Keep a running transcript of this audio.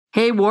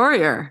Hey,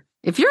 Warrior,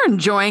 if you're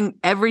enjoying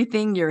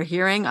everything you're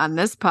hearing on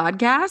this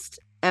podcast,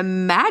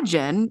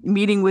 imagine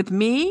meeting with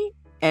me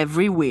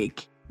every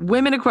week.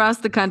 Women across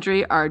the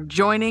country are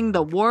joining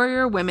the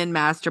Warrior Women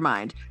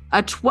Mastermind,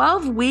 a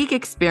 12-week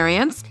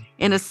experience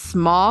in a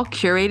small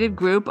curated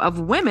group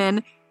of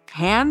women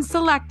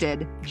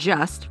hand-selected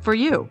just for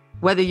you.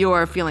 Whether you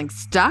are feeling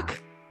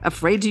stuck,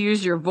 afraid to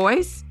use your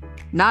voice,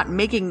 not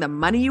making the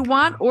money you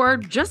want, or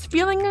just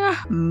feeling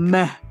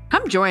meh,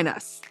 come join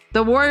us.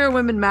 The Warrior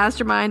Women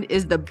Mastermind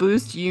is the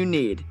boost you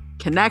need.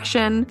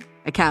 Connection,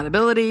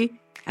 accountability,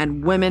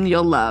 and women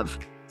you'll love.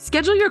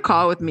 Schedule your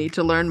call with me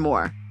to learn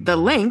more. The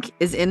link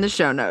is in the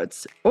show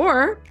notes,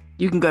 or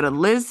you can go to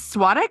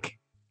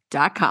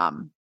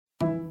lizswadik.com.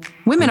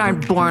 Women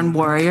aren't born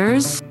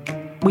warriors.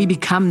 We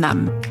become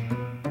them.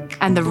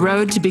 And the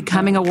road to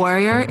becoming a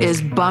warrior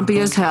is bumpy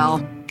as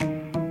hell.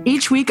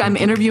 Each week, I'm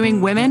interviewing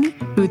women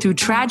who, through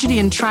tragedy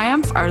and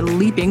triumph, are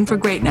leaping for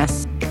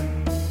greatness.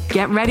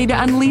 Get ready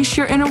to unleash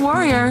your inner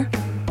warrior.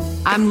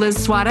 I'm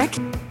Liz Swadik,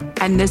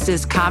 and this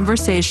is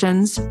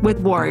Conversations with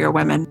Warrior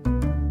Women.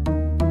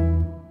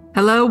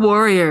 Hello,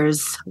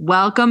 warriors.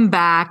 Welcome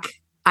back.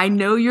 I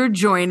know you're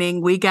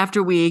joining week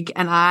after week,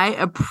 and I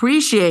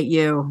appreciate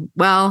you.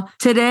 Well,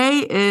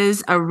 today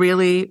is a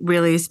really,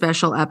 really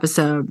special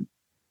episode,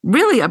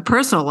 really a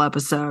personal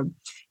episode,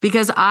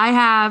 because I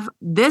have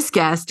this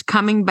guest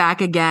coming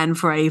back again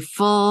for a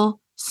full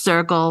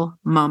circle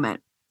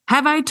moment.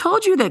 Have I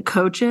told you that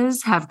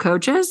coaches have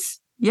coaches?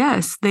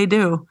 Yes, they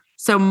do.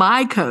 So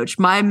my coach,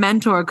 my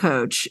mentor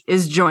coach,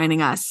 is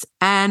joining us.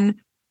 And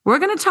we're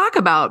going to talk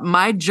about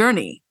my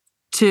journey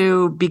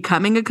to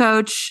becoming a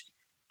coach,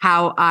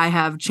 how I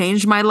have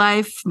changed my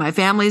life, my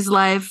family's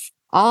life,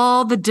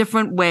 all the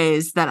different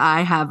ways that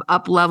I have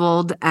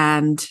up-leveled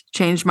and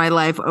changed my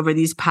life over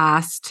these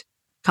past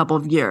couple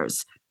of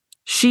years.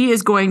 She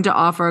is going to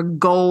offer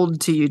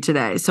gold to you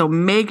today. So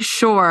make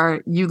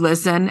sure you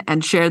listen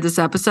and share this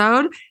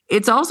episode.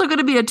 It's also going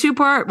to be a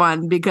two-part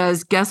one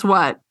because guess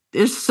what?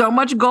 There's so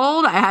much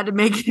gold. I had to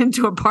make it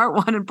into a part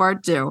one and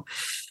part two.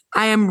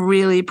 I am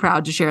really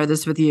proud to share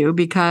this with you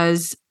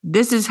because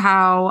this is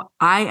how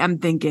I am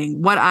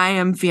thinking, what I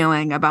am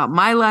feeling about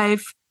my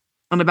life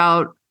and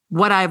about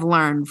what I've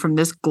learned from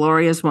this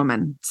glorious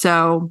woman.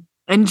 So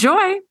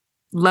enjoy.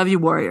 Love you,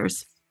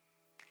 warriors.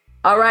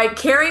 All right,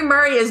 Carrie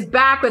Murray is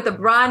back with the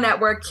Bra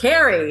Network.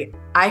 Carrie,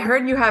 I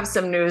heard you have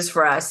some news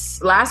for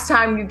us. Last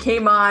time you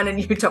came on and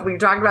we were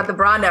talking about the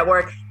Bra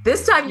Network.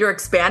 This time you're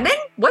expanding?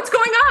 What's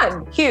going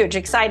on? Huge,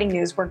 exciting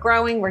news. We're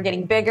growing, we're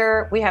getting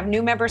bigger. We have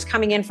new members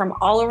coming in from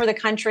all over the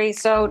country.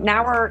 So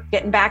now we're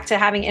getting back to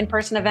having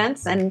in-person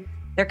events and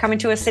they're coming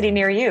to a city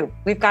near you.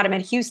 We've got them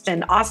in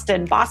Houston,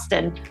 Austin,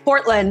 Boston,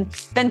 Portland,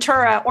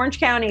 Ventura, Orange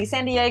County,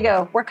 San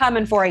Diego. We're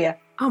coming for you.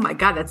 Oh my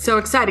God, that's so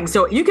exciting.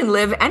 So you can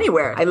live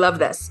anywhere. I love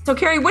this. So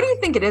Carrie, what do you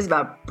think it is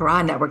about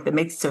Bra Network that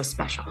makes it so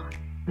special?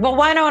 Well,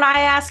 why don't I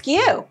ask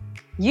you?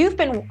 You've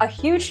been a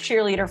huge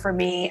cheerleader for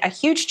me, a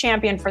huge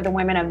champion for the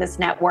women of this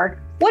network.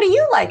 What do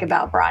you like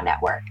about Bra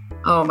Network?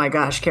 Oh my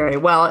gosh, Carrie.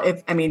 Well,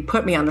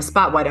 put me on the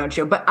spot, why don't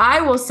you? But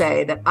I will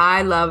say that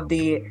I love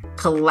the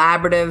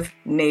collaborative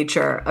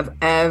nature of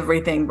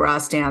everything Bra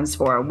stands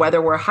for.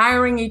 Whether we're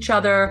hiring each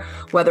other,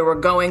 whether we're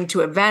going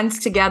to events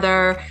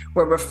together,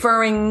 we're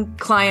referring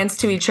clients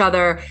to each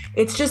other.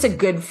 It's just a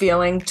good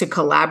feeling to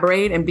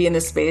collaborate and be in the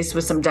space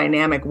with some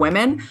dynamic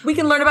women. We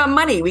can learn about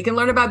money. We can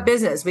learn about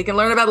business. We can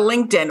learn about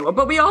LinkedIn,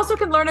 but we also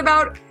can learn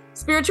about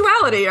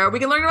spirituality, or we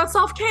can learn about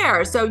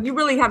self-care. So you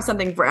really have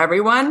something for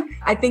everyone.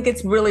 I think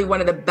it's really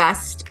one of the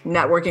best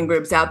networking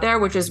groups out there,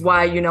 which is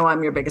why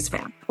I'm your biggest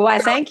fan. Why,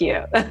 thank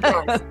you.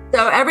 Yes.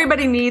 So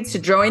everybody needs to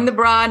join the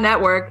Bra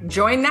Network.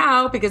 Join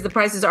now because the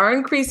prices are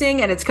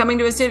increasing and it's coming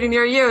to a city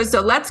near you.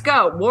 So let's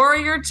go.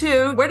 Warrior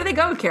 2. Where do they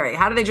go, Carrie?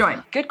 How do they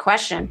join? Good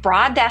question.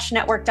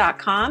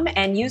 Bra-network.com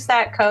and use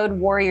that code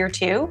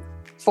Warrior2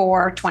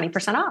 for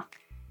 20% off.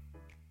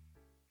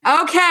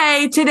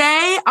 Okay,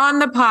 today on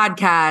the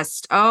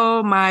podcast,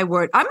 oh my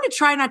word. I'm going to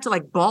try not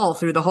to bawl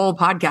through the whole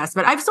podcast,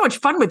 but I have so much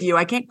fun with you.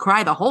 I can't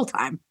cry the whole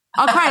time.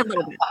 I'll cry a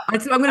little bit. I'm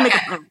going to make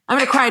it fun. I'm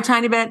going to cry a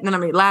tiny bit and then I'm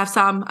going to laugh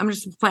some. I'm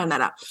just planning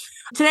that out.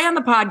 Today on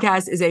the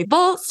podcast is a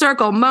full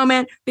circle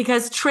moment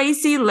because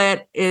Tracy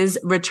Litt is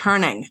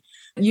returning.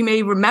 You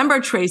may remember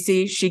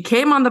Tracy. She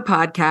came on the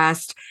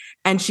podcast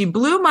and she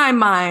blew my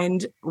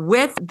mind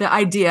with the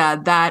idea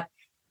that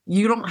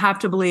you don't have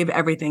to believe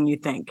everything you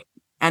think.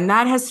 And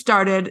that has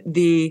started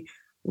the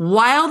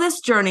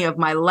wildest journey of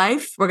my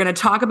life. We're going to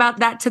talk about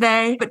that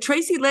today. But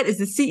Tracy Litt is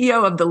the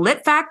CEO of The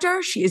Litt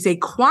Factor. She is a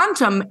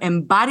quantum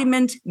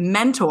embodiment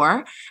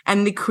mentor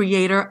and the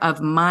creator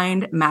of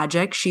Mind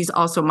Magic. She's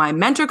also my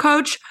mentor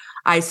coach.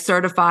 I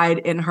certified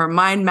in her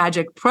Mind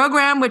Magic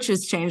program, which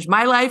has changed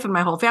my life and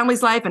my whole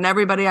family's life and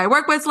everybody I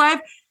work with's life.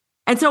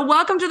 And so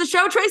welcome to the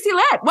show, Tracy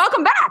Litt.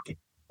 Welcome back.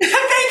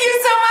 Thank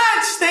you so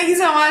much. Thank you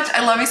so much.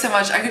 I love you so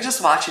much. I could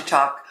just watch you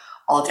talk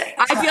all day.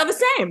 I feel the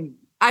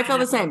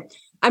same.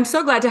 I'm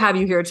so glad to have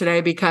you here today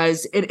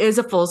because it is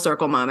a full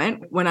circle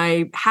moment. When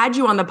I had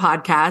you on the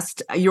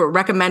podcast, you were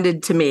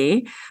recommended to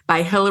me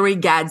by Hillary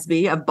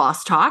Gadsby of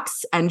Boss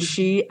Talks. And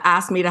she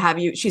asked me to have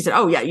you. She said,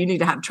 oh, yeah, you need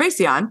to have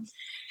Tracy on.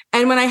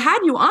 And when I had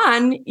you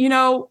on,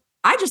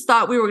 I just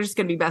thought we were just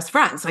going to be best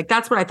friends. Like,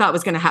 that's what I thought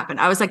was going to happen.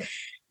 I was like,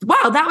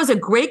 wow, that was a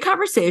great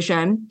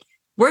conversation.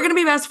 We're going to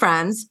be best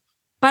friends.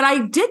 But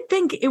I did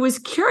think it was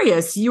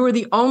curious. You were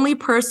the only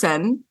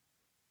person,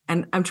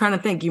 and I'm trying to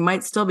think, you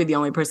might still be the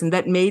only person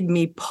that made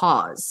me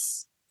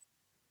pause.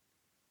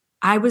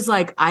 I was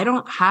like, I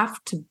don't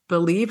have to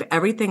believe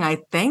everything I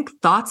think.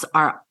 Thoughts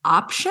are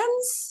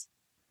options.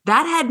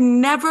 That had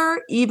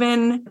never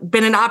even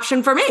been an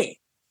option for me.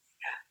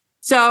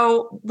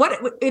 So what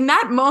in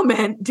that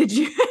moment did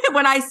you,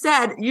 when I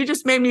said, you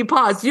just made me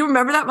pause, do you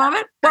remember that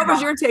moment? What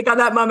was your take on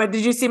that moment?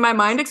 Did you see my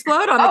mind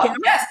explode on the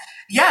camera?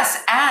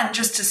 Yes. And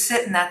just to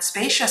sit in that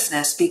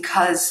spaciousness,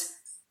 because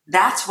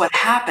that's what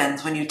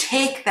happens when you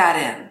take that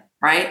in,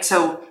 right?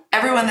 So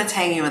everyone that's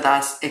hanging with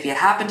us, if you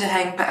happen to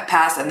hang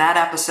past in that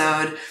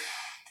episode,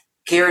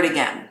 hear it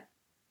again.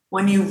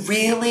 When you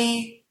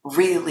really,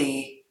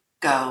 really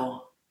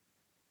go,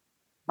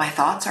 my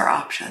thoughts are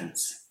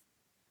options.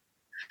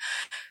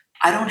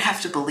 I don't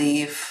have to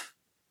believe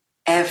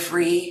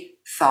every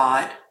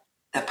thought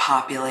that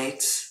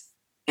populates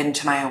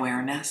into my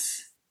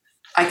awareness.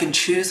 I can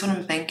choose what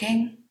I'm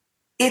thinking.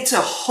 It's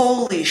a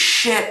holy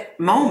shit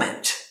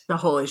moment. The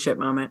holy shit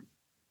moment.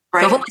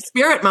 Right? The Holy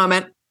Spirit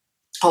moment.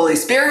 Holy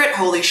Spirit,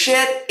 holy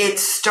shit. It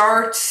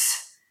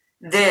starts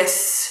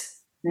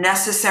this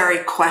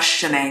necessary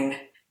questioning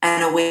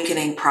and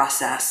awakening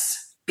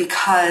process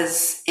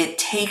because it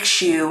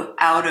takes you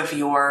out of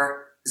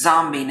your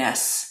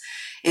zombiness.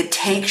 It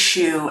takes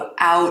you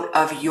out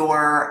of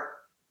your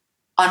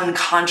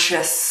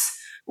unconscious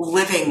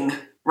living,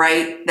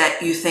 right?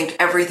 That you think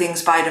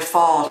everything's by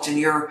default and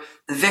you're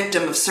the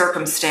victim of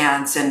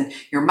circumstance and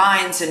your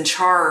mind's in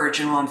charge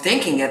and, well, I'm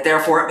thinking it,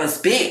 therefore it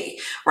must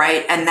be,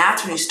 right? And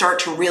that's when you start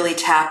to really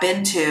tap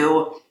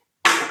into,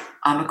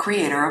 I'm a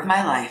creator of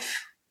my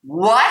life.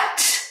 What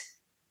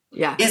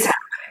is happening?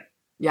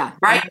 Yeah.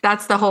 Right.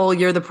 That's the whole,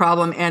 you're the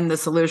problem and the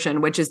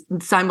solution, which is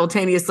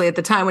simultaneously at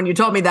the time when you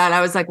told me that, I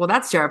was like, well,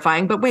 that's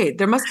terrifying, but wait,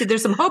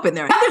 there's some hope in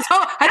there. I think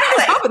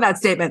there's hope in that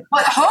statement.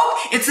 But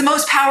hope, it's the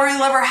most power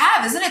you'll ever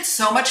have. Isn't it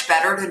so much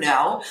better to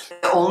know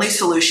the only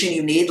solution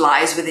you need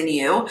lies within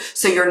you?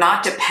 So you're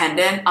not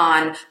dependent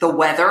on the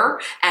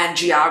weather and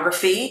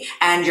geography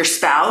and your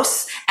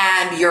spouse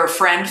and your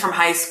friend from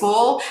high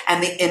school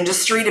and the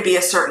industry to be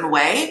a certain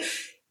way.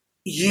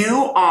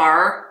 You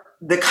are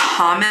the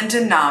common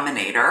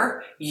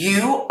denominator.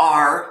 You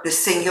are the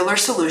singular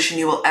solution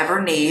you will ever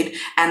need.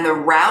 And the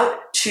route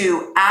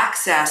to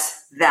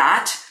access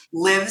that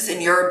lives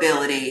in your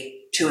ability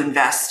to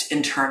invest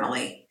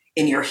internally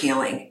in your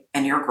healing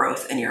and your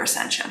growth and your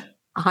ascension.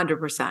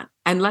 100%.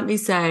 And let me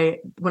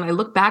say, when I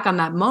look back on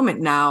that moment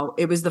now,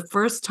 it was the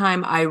first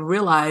time I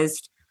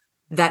realized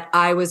that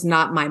I was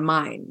not my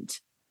mind.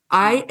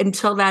 I,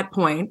 until that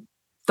point,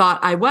 thought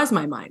I was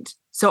my mind.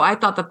 So I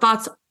thought the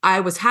thoughts I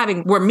was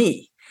having were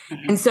me.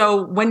 And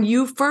so when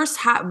you first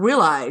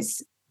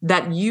realize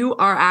that you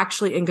are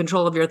actually in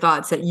control of your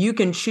thoughts, that you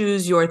can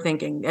choose your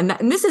thinking. And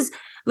this is,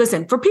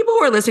 listen, for people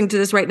who are listening to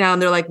this right now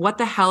and they're like, what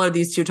the hell are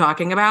these two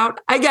talking about?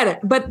 I get it.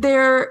 But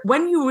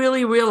when you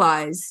really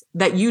realize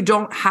that you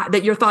don't have,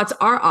 that your thoughts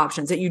are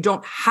options, that you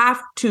don't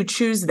have to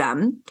choose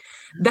them,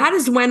 that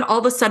is when all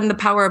of a sudden the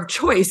power of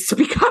choice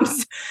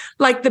becomes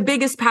like the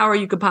biggest power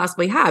you could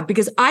possibly have.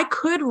 Because I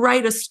could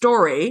write a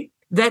story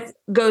that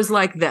goes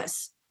like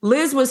this.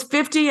 Liz was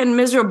 50 and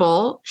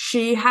miserable.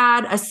 She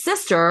had a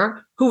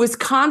sister who was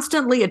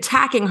constantly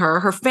attacking her.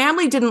 Her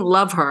family didn't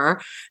love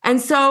her. And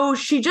so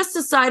she just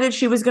decided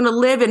she was going to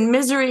live in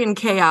misery and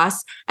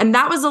chaos. And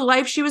that was the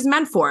life she was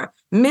meant for.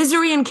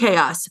 Misery and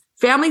chaos.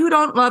 Family who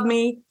don't love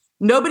me.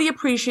 Nobody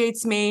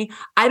appreciates me.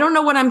 I don't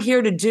know what I'm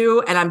here to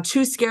do. And I'm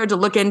too scared to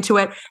look into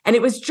it. And I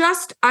was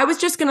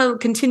just going to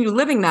continue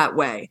living that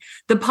way.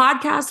 The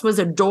podcast was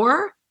a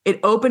door. It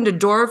opened a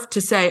door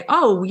to say,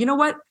 oh, you know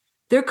what?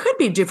 There could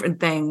be different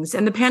things.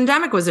 And the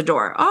pandemic was a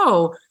door.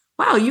 Oh,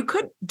 wow, you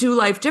could do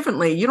life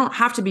differently. You don't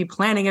have to be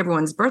planning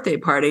everyone's birthday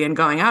party and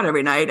going out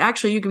every night.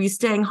 Actually, you could be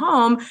staying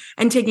home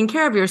and taking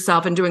care of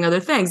yourself and doing other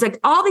things. Like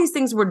all these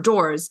things were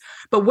doors.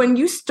 But when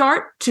you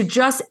start to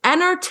just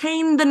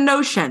entertain the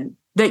notion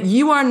that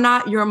you are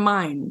not your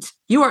mind,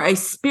 you are a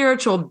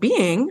spiritual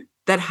being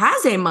that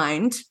has a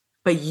mind,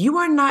 but you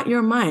are not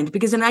your mind.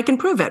 Because then I can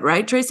prove it,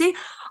 right, Tracy?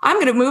 I'm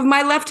going to move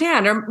my left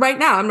hand, or right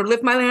now, I'm going to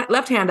lift my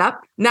left hand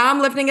up. Now I'm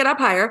lifting it up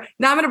higher.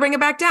 Now I'm going to bring it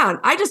back down.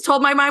 I just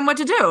told my mind what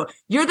to do.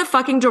 You're the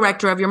fucking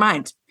director of your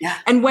mind. Yeah.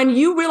 And when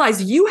you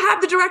realize you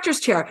have the director's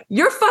chair,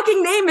 your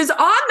fucking name is on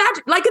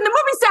that, like in the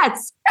movie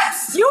sets.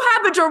 Yes. You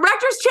have a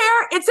director's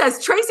chair. It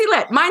says Tracy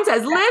Litt. Mine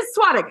says Liz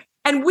Swadek.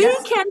 And we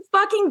can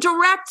fucking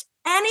direct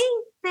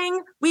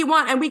anything we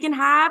want. And we can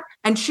have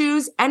and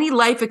choose any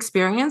life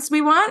experience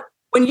we want.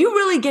 When you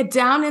really get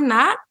down in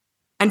that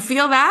and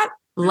feel that,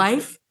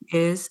 life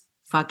is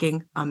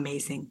fucking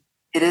amazing.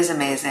 It is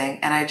amazing.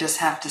 And I just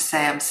have to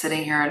say, I'm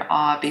sitting here in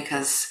awe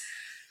because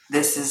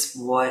this is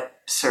what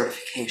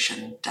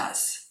certification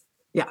does.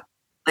 Yeah.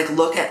 Like,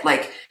 look at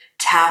like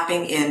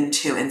tapping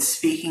into and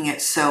speaking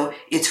it. So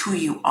it's who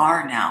you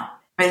are now,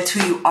 right? It's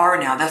who you are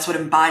now. That's what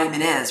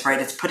embodiment is,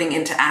 right? It's putting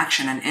into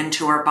action and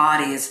into our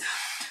bodies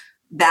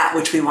that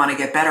which we want to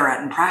get better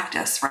at in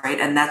practice, right?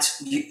 And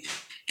that's you.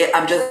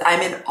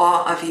 I'm in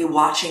awe of you,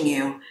 watching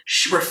you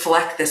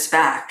reflect this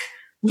back.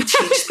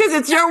 Because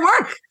it's your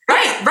work.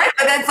 Right. But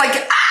that's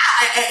like,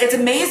 it's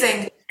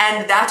amazing.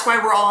 And that's why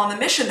we're all on the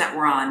mission that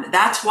we're on.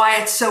 That's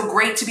why it's so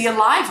great to be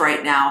alive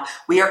right now.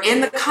 We are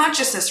in the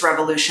consciousness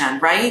revolution,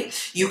 right?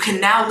 You can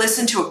now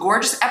listen to a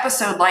gorgeous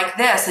episode like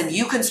this and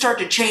you can start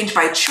to change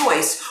by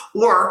choice,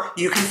 or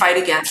you can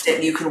fight against it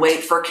and you can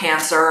wait for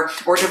cancer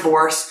or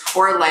divorce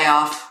or a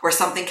layoff or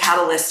something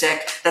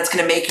catalytic that's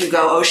going to make you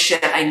go, oh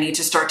shit, I need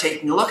to start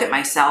taking a look at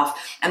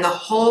myself. And the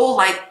whole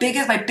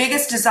my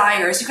biggest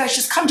desire is you guys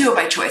just come do it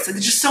by choice. Like,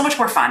 it's just so much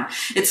more fun.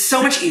 It's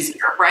so much easier,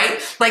 right?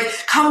 Like,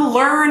 come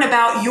learn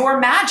about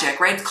your magic,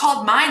 right? It's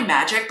called mind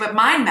magic, but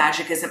mind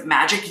magic isn't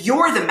magic.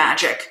 You're the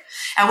magic.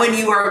 And when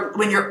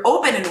you're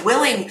open and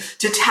willing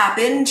to tap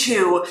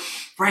into,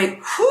 right?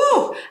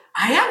 Whew,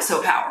 I am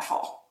so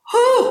powerful.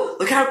 Whew,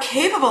 look at how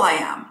capable I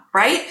am,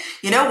 right?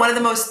 You know, one of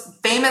the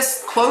most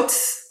famous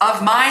quotes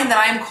of mine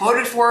that I am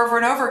quoted for over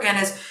and over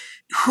again is,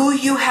 who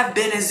you have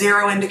been is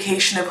zero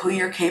indication of who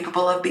you're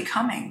capable of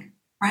becoming,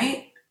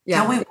 right? Yeah.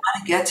 Don't we want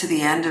to get to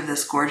the end of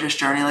this gorgeous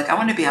journey? Like, I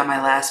want to be on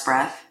my last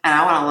breath and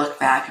I want to look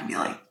back and be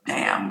like,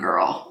 damn,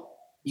 girl,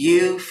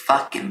 you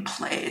fucking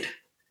played.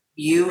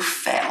 You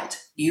failed.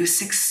 You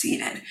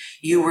succeeded.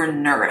 You were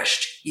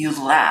nourished. You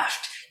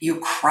laughed. You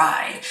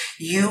cried.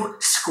 You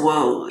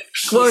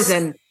squeezed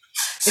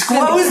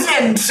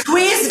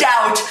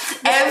out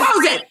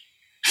every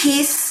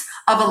piece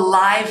of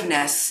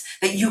aliveness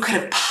that you could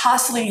have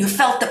possibly, you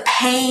felt the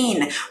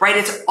pain, right?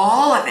 It's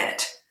all of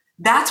it.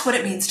 That's what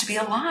it means to be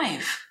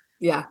alive.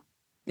 Yeah.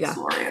 It's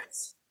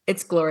glorious.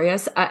 It's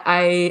glorious.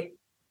 I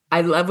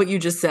love what you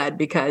just said,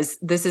 because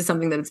this is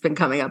something that's been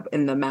coming up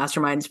in the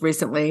masterminds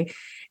recently,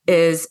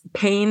 is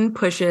pain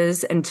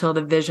pushes until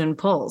the vision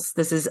pulls.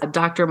 This is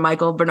Dr.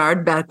 Michael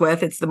Bernard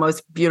Beckwith. It's the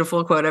most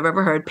beautiful quote I've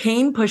ever heard.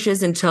 Pain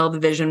pushes until the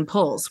vision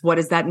pulls. What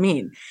does that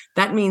mean?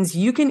 That means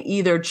you can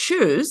either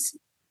choose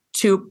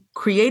to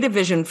create a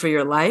vision for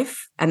your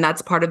life. And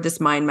that's part of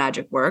this mind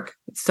magic work.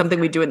 It's something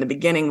we do in the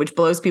beginning, which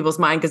blows people's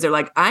mind because they're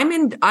like, I'm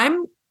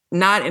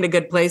not in a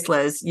good place,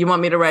 Liz. You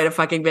want me to write a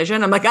fucking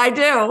vision? I'm like, I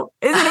do.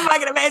 Isn't it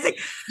fucking amazing?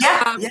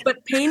 Yeah.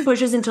 But pain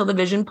pushes until the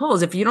vision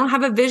pulls. If you don't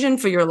have a vision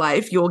for your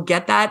life, you'll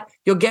get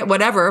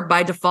whatever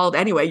by default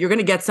anyway. You're going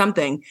to get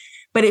something.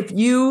 But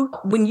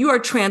when you are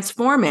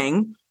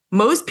transforming,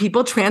 most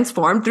people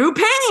transform through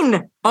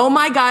pain. Oh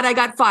my God, I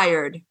got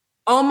fired.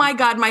 Oh my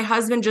God, my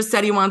husband just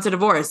said he wants a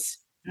divorce.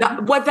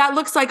 What that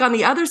looks like on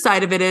the other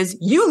side of it is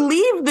you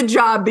leave the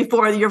job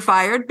before you're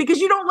fired because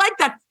you don't like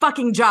that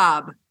fucking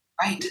job.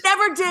 Right. You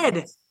never did.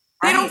 Right.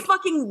 They don't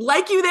fucking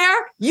like you there.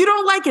 You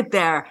don't like it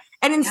there.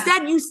 And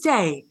instead you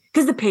stay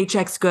because the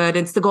paycheck's good.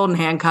 It's the golden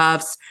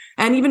handcuffs.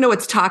 And even though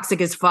it's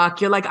toxic as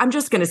fuck, you're like, I'm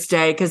just going to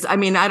stay because I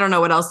don't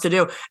know what else to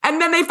do. And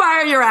then they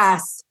fire your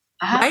ass.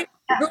 Right?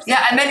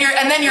 Yeah, and then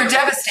you're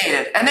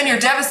devastated. And then you're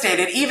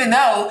devastated, even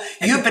though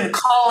you've been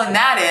calling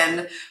that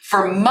in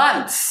for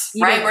months,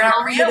 right? We're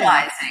not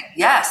realizing,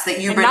 that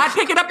you've been not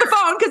picking up the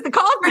phone because the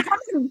calls are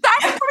coming inside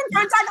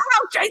the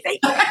house, Tracy.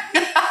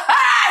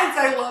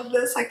 I love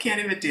this. I can't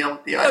even deal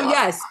with you.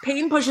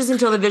 Pain pushes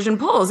until the vision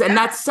pulls, and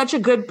that's such a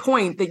good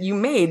point that you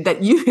made.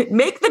 That you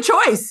make the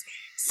choice.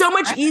 So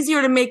much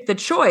easier to make the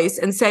choice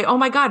and say, "Oh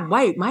my God,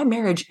 wait, my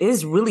marriage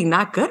is really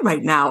not good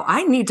right now.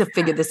 I need to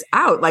figure this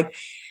out." Like,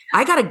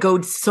 I got to go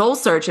soul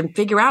search and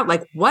figure out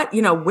like what,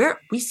 where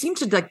we seem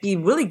to like be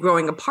really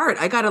growing apart.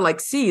 I got to like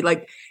see,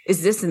 like,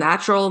 is this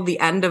natural, the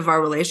end of our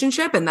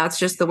relationship? And that's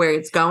just the way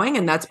it's going.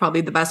 And that's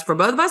probably the best for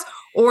both of us.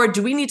 Or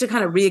do we need to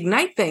kind of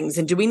reignite things?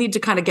 And do we need to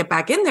kind of get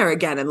back in there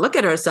again and look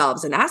at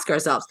ourselves and ask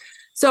ourselves?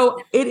 So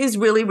it is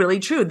really, really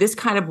true. This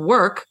kind of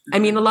work, a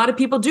lot of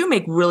people do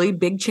make really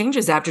big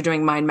changes after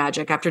doing mind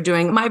magic. After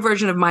doing my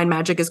version of mind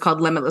magic is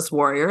called Limitless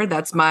Warrior.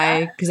 That's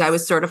because I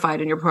was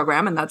certified in your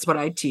program and that's what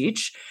I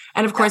teach.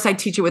 And of course I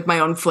teach it with my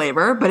own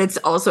flavor, but it's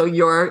also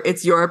your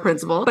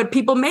principle. But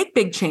people make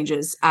big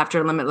changes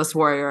after Limitless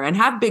Warrior and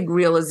have big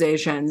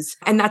realizations.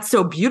 And that's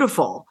so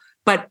beautiful.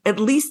 But at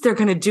least they're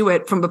going to do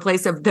it from a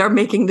place of they're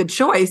making the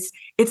choice.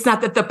 It's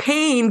not that the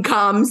pain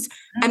comes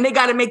and they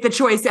got to make the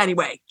choice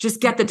anyway.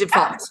 Just get the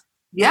default.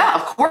 Yeah,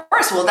 of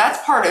course. Well,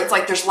 that's part of it. It's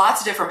like there's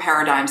lots of different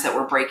paradigms that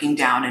we're breaking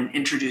down and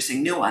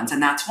introducing new ones.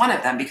 And that's one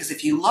of them. Because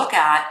if you look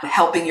at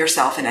helping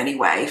yourself in any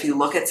way, if you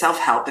look at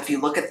self-help, if you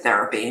look at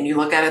therapy and you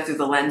look at it through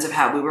the lens of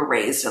how we were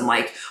raised and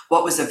like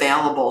what was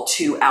available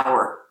to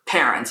our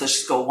parents, let's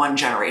just go one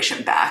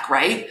generation back,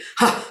 right?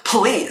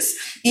 Please.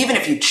 Even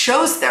if you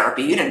chose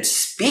therapy, you didn't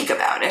speak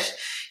about it.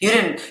 You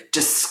didn't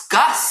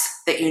discuss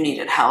that you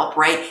needed help,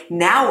 right?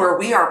 Now where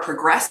we are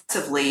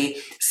progressively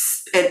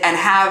and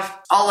have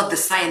all of the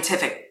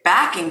scientific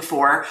backing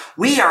for,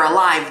 we are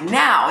alive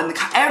now and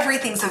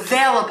everything's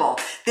available.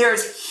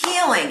 There's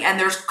healing and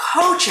there's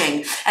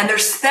coaching and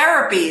there's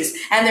therapies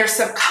and there's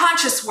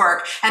subconscious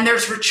work and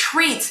there's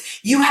retreats.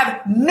 You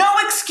have no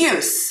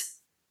excuse.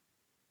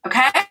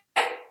 Okay?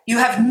 You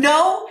have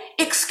no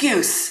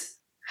excuse.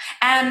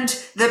 And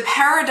the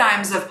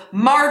paradigms of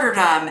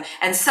martyrdom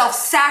and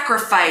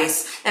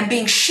self-sacrifice and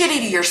being shitty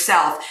to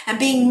yourself and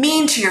being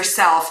mean to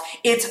yourself,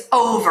 it's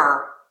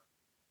over.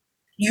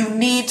 You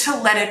need to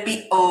let it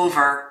be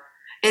over.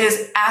 It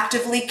is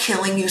actively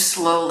killing you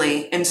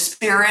slowly in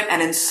spirit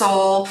and in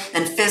soul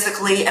and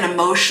physically and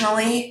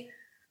emotionally.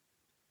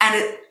 And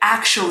it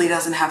actually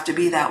doesn't have to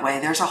be that way.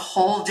 There's a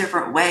whole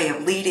different way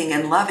of leading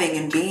and loving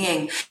and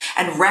being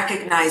and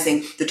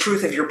recognizing the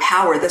truth of your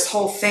power. This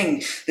whole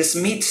thing, this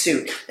meat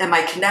suit and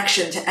my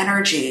connection to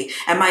energy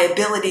and my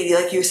ability,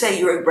 like you say,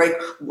 you're like,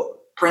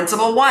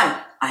 principle 1,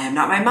 I am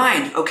not my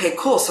mind. Okay,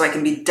 cool. So I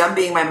can be done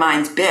being my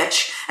mind's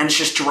bitch. And it's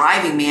just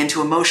driving me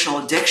into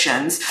emotional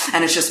addictions.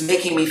 And it's just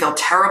making me feel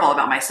terrible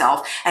about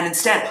myself. And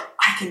instead,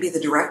 I can be the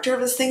director of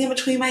this thing in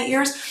between my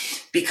ears.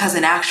 Because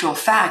in actual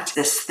fact,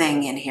 this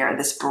thing in here,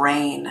 this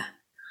brain,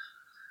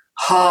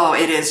 oh,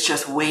 it is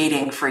just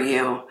waiting for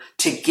you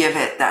to give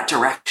it that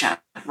direction,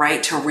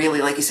 right? To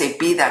really, like you say,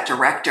 be that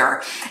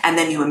director. And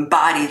then you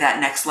embody that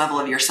next level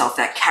of yourself,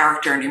 that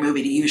character in your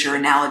movie, to use your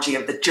analogy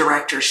of the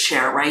director's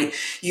chair, right?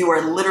 You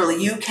are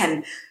literally, you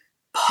can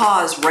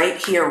pause right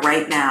here,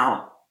 right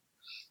now.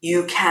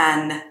 You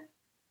can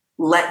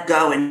let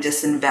go and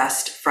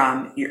disinvest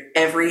from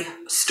every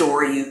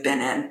story you've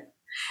been in.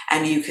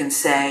 And you can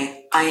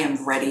say, I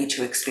am ready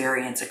to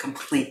experience a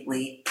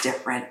completely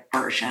different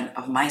version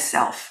of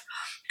myself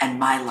and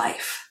my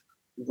life.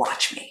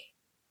 Watch me.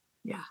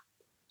 Yeah.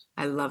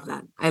 I love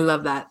that. I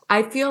love that.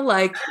 I feel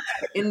like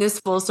in this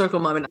full circle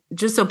moment,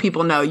 just so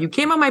people know, you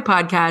came on my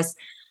podcast,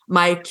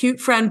 my cute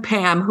friend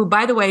Pam, who,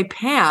 by the way,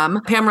 Pam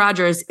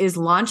Rogers is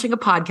launching a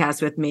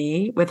podcast with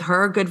me, with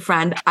her good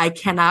friend. I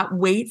cannot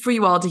wait for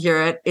you all to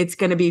hear it. It's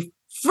going to be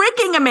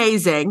freaking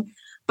amazing.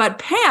 But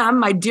Pam,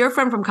 my dear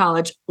friend from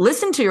college,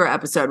 listened to your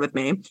episode with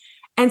me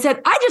and said,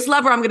 I just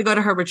love her. I'm going to go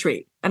to her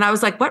retreat. And I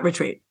was like, what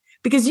retreat?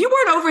 Because you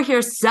weren't over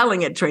here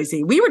selling it,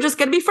 Tracy. We were just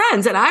going to be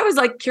friends. And I was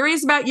like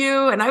curious about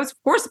you. And I was,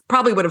 of course,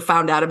 probably would have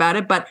found out about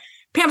it. But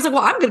Pam's like,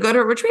 well, I'm going to go to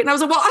her retreat. And I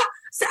was like, well,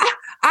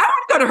 I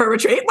want to go to her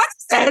retreat.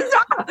 What's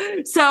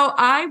this? So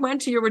I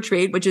went to your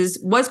retreat, which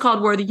was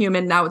called Worthy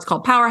Human. Now it's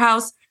called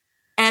Powerhouse.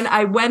 And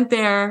I went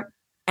there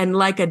and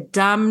like a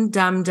dumb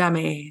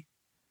dummy,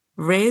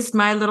 raised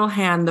my little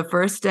hand the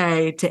first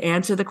day to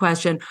answer the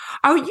question,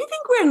 oh, you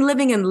think we're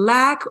living in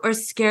lack or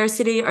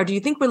scarcity, or do you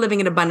think we're living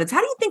in abundance?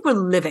 How do you think we're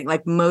living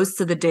like most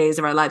of the days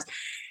of our lives?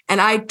 And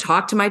I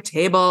talked to my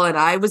table and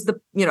I was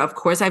of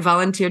course I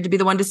volunteered to be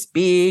the one to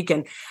speak.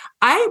 And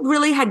I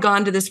really had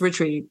gone to this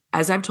retreat,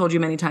 as I've told you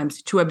many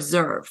times, to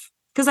observe.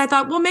 Because I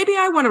thought, well, maybe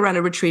I want to run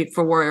a retreat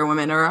for warrior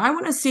women, or I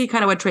want to see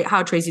kind of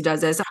how Tracy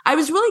does this. I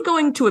was really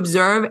going to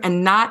observe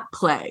and not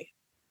play.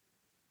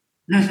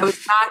 I was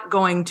not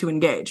going to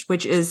engage,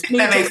 which is...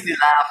 That makes me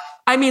laugh.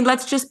 I mean,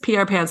 let's just pee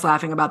our pants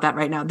laughing about that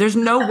right now. There's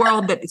no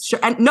world that...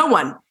 and no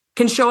one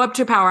can show up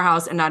to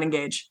Powerhouse and not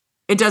engage.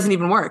 It doesn't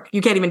even work.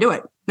 You can't even do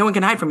it. No one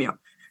can hide from you.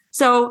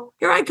 So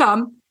here I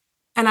come,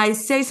 and I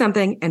say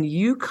something, and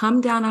you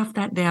come down off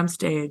that damn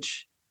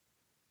stage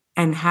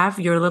and have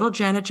your little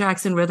Janet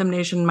Jackson Rhythm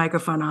Nation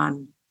microphone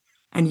on,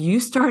 and you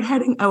start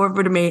heading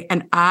over to me,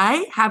 and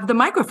I have the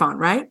microphone,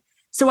 right?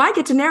 So I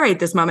get to narrate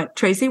this moment.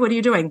 Tracy, what are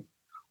you doing?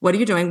 What are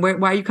you doing? Why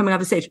are you coming off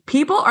the stage?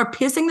 People are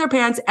pissing their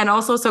pants and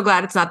also so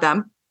glad it's not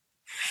them.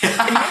 And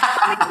you're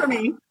coming for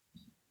me.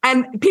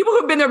 And people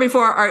who've been there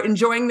before are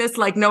enjoying this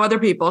like no other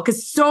people,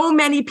 because so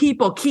many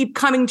people keep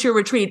coming to your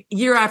retreat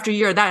year after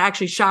year. That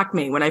actually shocked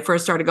me when I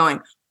first started going.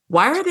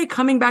 Why are they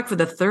coming back for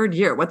the third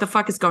year? What the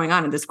fuck is going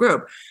on in this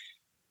group?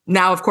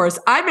 Now, of course,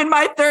 I'm in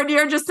my third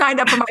year, just signed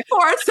up for my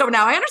fourth. So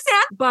now I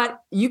understand. But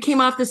you came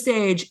off the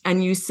stage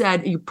and you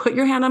said, you put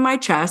your hand on my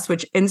chest,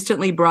 which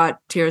instantly brought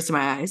tears to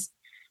my eyes.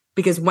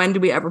 Because when do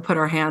we ever put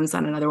our hands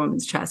on another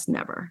woman's chest?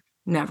 Never,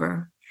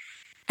 never.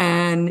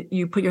 And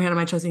you put your hand on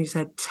my chest and you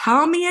said,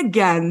 tell me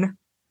again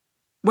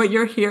what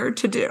you're here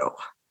to do.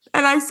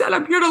 And I said,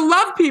 I'm here to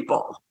love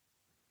people.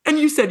 And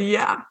you said,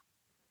 yeah,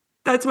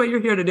 that's what you're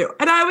here to do.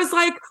 And I was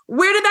like,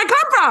 where did that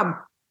come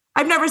from?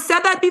 I've never said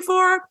that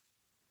before.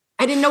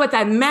 I didn't know what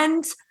that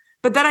meant,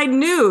 but that I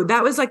knew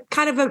that was like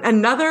kind of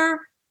another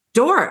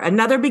door,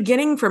 another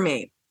beginning for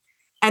me.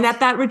 And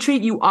at that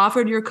retreat, you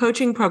offered your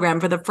coaching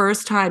program for the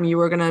first time. You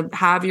were going to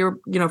have your,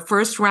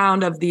 first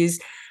round of these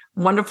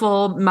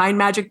wonderful mind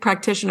magic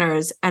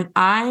practitioners. And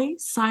I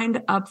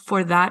signed up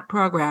for that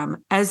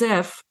program as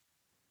if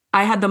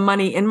I had the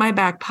money in my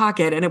back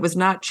pocket, and it was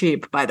not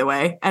cheap, by the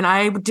way. And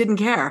I didn't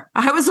care.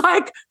 I was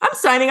like, I'm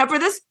signing up for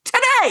this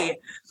today.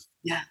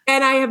 Yeah.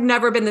 And I have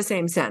never been the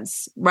same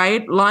since,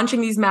 right? Launching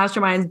these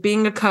masterminds,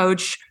 being a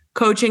coach,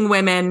 coaching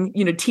women,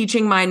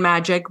 teaching mind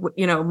magic,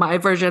 my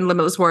version,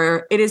 Limitless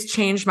Warrior. It has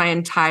changed my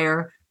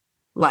entire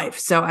life.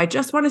 So I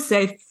just want to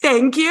say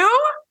thank you.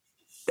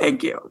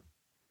 Thank you.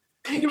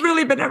 You've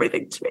really been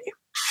everything to me.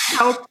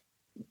 So,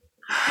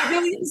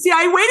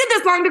 I waited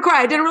this long to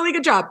cry. I did a really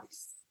good job.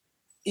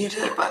 You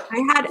did, but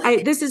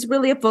this is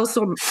really a full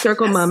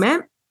circle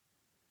moment.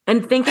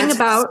 And thinking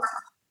about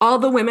all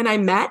the women I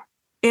met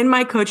in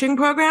my coaching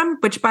program,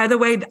 which by the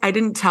way, I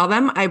didn't tell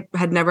them I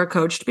had never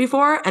coached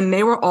before, and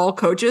they were all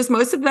coaches,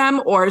 most of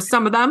them, or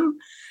some of them.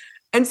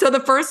 And so the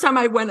first time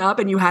I went up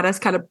and you had us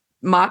kind of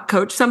mock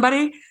coach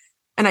somebody,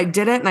 and I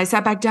did it, and I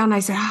sat back down and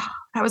I said, oh,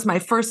 that was my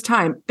first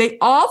time. They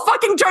all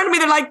fucking turned to me.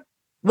 They're like,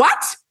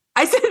 what?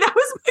 I said, that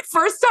was my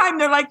first time.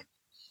 They're like,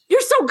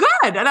 you're so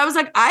good. And I was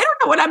like, I don't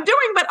know what I'm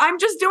doing, but I'm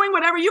just doing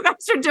whatever you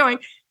guys are doing.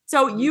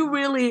 So you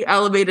really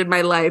elevated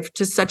my life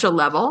to such a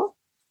level.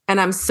 And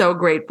I'm so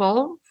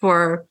grateful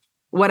for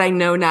what I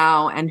know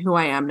now and who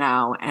I am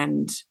now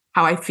and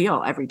how I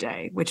feel every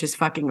day, which is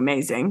fucking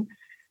amazing.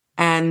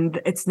 And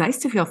it's nice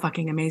to feel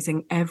fucking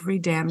amazing every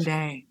damn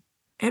day.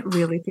 It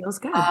really feels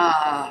good.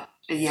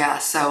 Yeah.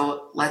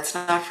 So let's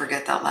not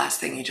forget that last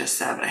thing you just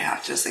said, but I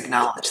have to just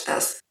acknowledge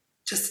this.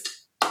 Just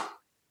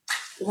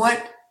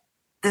what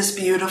this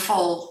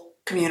beautiful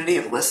community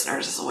of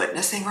listeners is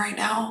witnessing right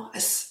now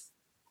is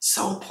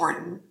so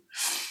important.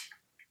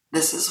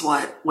 This is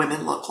what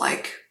women look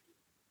like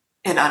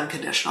in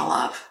unconditional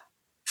love.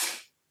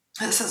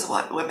 This is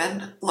what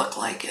women look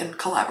like in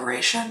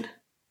collaboration.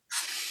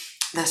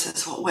 This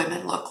is what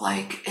women look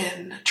like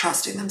in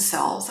trusting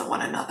themselves and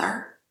one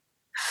another.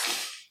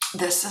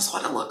 This is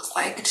what it looks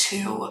like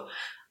to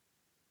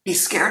be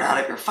scared out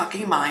of your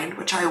fucking mind,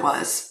 which I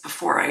was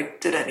before I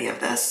did any of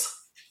this,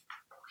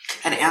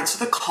 and answer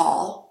the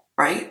call,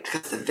 right?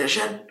 Because the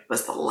vision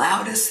was the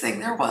loudest thing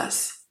there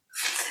was.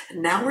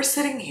 And now we're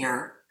sitting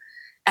here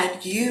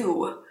and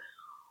you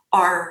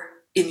are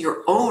in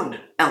your own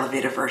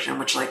elevated version,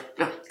 which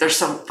there's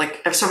so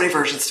many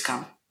versions to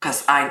come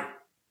because I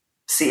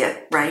see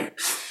it, right?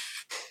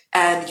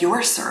 And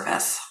your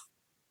service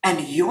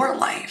and your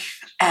life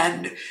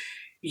and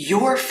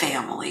your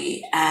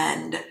family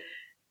and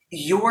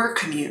your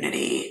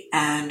community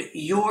and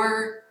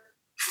your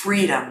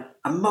freedom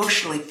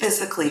emotionally,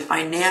 physically,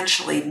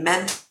 financially,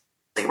 mentally,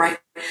 right?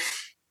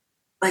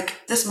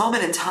 Like this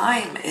moment in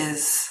time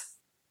is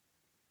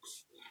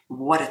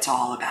what it's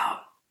all about.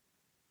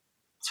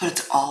 That's what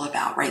it's all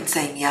about, right? And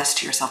saying yes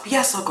to yourself.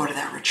 Yes, I'll go to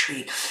that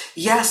retreat.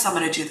 Yes, I'm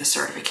going to do the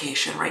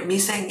certification, right? Me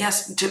saying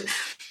yes to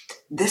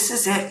this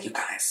is it, you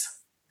guys.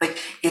 Like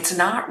it's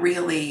not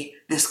really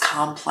this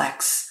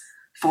complex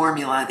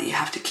formula that you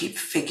have to keep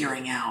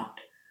figuring out.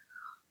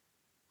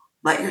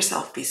 Let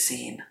yourself be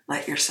seen.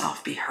 Let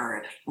yourself be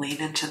heard. Lean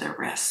into the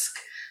risk.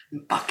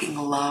 Fucking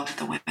love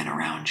the women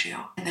around you.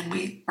 And then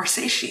we are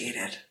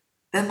satiated.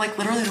 Then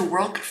literally the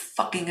world could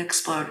fucking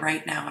explode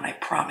right now. And I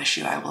promise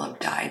you I will have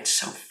died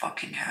so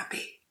fucking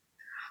happy.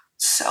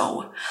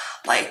 So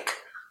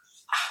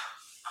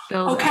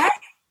okay,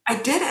 I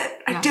did it.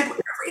 Yeah. I did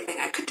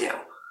everything I could do.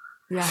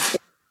 Yeah.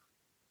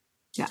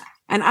 Yeah.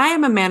 And I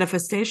am a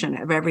manifestation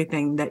of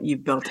everything that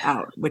you've built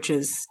out, which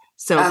is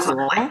so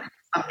cool.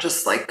 I'm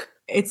just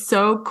it's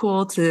so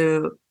cool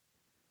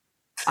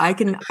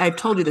I've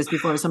told you this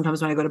before.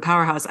 Sometimes when I go to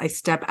Powerhouse, I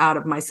step out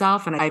of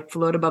myself and I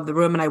float above the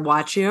room and I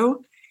watch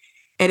you.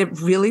 And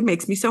it really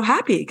makes me so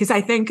happy because I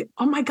think,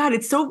 oh my God,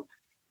 it's so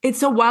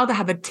wild to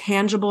have a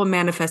tangible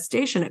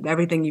manifestation of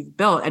everything you've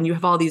built. And you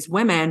have all these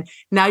women.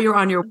 Now you're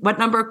on your, what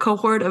number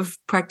cohort of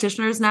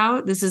practitioners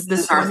now? This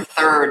is our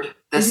third.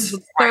 This is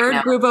the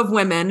third group of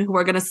women who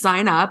are going to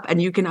sign up.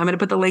 And I'm going to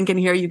put the link in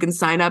here. You can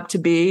sign up to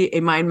be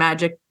a Mind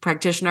Magic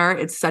practitioner.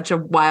 It's such a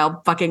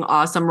wild, fucking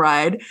awesome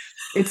ride.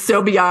 It's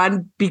so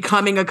beyond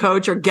becoming a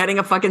coach or getting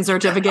a fucking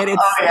certificate.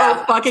 It's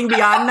so fucking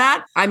beyond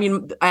that. I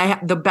mean, I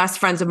have the best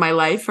friends of my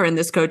life are in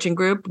this coaching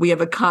group. We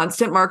have a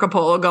constant Marco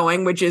Polo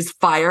going, which is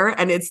fire.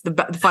 And it's the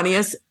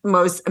funniest,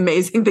 most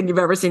amazing thing you've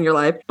ever seen in your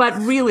life. But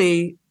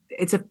really,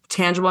 it's a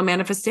tangible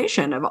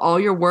manifestation of all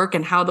your work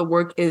and how the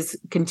work is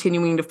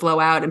continuing to flow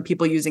out and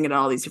people using it in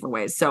all these different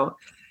ways. So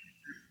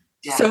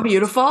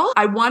beautiful.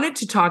 I wanted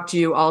to talk to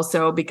you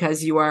also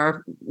because you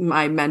are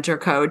my mentor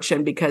coach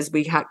and because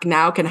we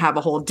now can have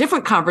a whole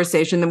different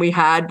conversation than we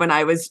had when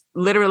I was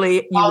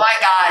literally, oh my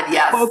God,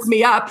 yes. Woke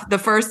me up the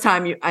first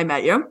time I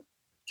met you.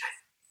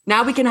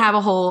 Now we can have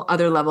a whole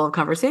other level of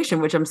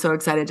conversation, which I'm so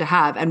excited to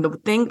have. And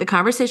the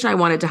conversation I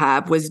wanted to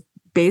have was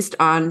based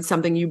on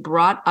something you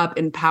brought up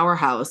in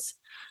Powerhouse,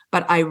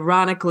 but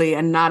ironically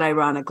and not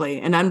ironically,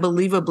 and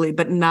unbelievably,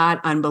 but not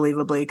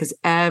unbelievably, because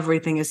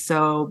everything is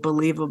so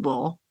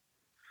believable.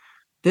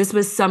 This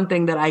was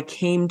something that I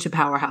came to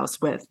Powerhouse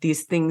with,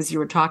 these things you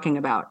were talking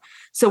about.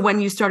 So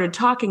when you started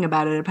talking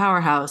about it at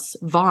Powerhouse,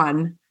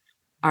 Vaughn,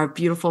 our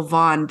beautiful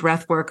Vaughn,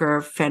 breath worker,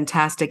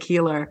 fantastic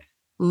healer,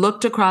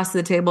 looked across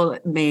the table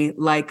at me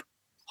like,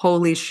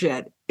 holy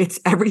shit, it's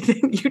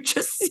everything you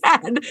just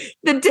said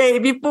the day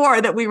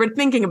before that we were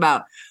thinking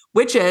about,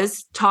 which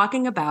is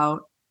talking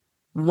about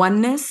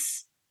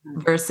oneness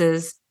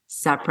versus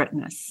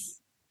separateness.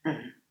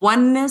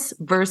 Oneness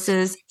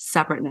versus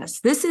separateness.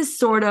 This is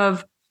sort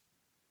of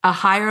a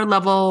higher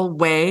level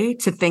way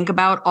to think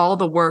about all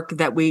the work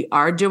that we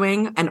are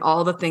doing and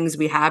all the things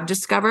we have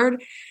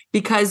discovered.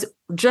 Because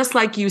just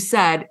like you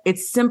said,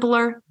 it's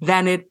simpler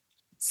than it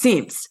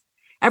seems.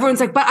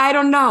 Everyone's like, but I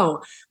don't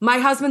know. My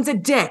husband's a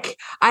dick.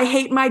 I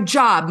hate my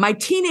job. My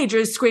teenager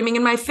is screaming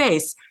in my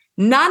face.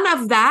 None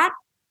of that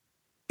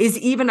is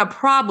even a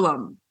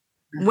problem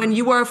when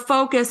you are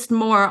focused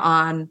more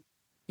on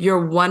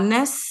your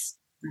oneness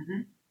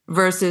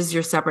versus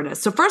your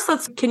separateness. So first,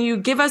 can you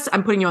give us,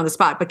 I'm putting you on the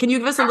spot, but can you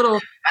give us a little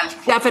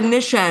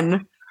definition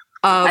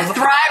of... I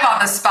thrive on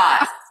the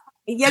spot.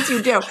 Yes,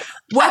 you do.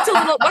 What's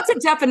a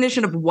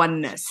definition of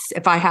oneness?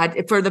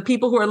 For the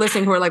people who are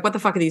listening, who are like, what the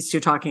fuck are these two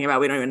talking about?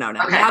 We don't even know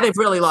now. Okay. Now they've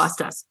really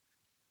lost us.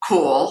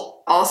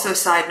 Cool. Also,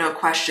 side note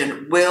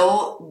question,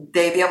 will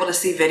they be able to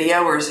see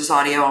video or is this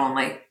audio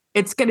only?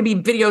 It's going to be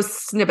video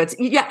snippets.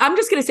 Yeah, I'm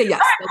just going to say yes.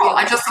 All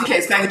right, cool. Just in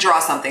case, I could draw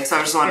something. So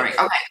I was just wondering.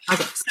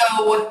 Okay.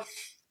 So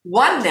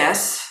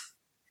oneness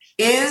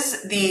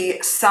is the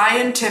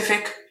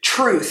scientific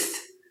truth.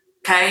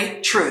 Okay,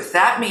 truth.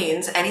 That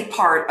means any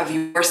part of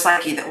your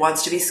psyche that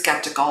wants to be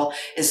skeptical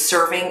is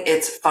serving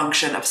its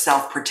function of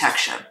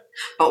self-protection.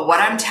 But what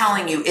I'm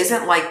telling you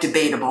isn't like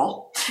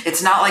debatable.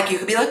 It's not like you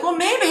could be like, well,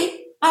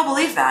 maybe I'll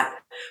believe that.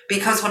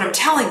 Because what I'm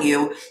telling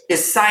you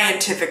is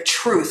scientific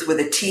truth with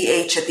a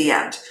TH at the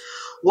end.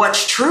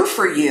 What's true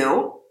for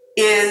you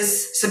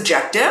is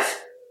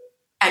subjective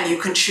and you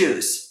can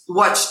choose.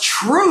 What's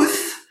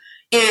truth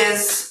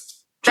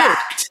is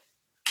fact.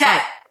 Okay,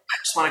 I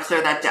just want to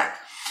clear that deck.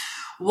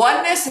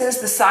 Oneness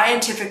is the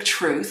scientific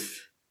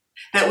truth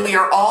that we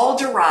are all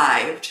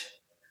derived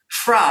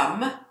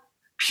from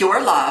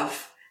pure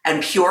love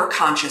and pure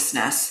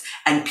consciousness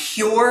and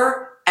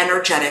pure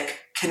energetic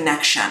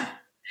connection.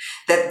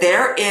 That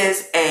there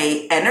is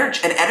an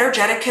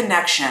energetic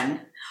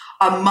connection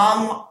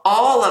among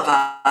all of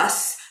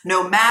us,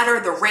 no matter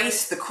the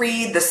race, the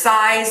creed, the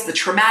size, the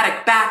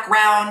traumatic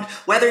background,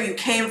 whether you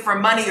came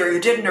from money or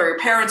you didn't, or your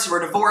parents were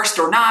divorced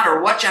or not,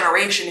 or what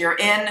generation you're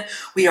in,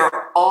 we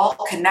are all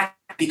connected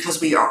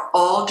because we are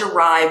all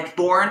derived,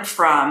 born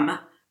from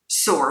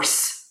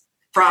source,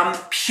 from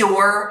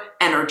pure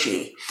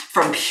energy,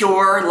 from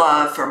pure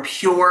love, from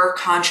pure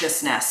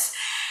consciousness.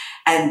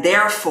 And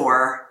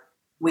therefore,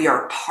 we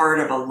are part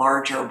of a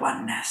larger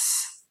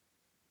oneness,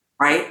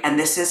 right? And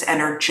this is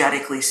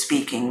energetically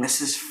speaking. This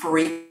is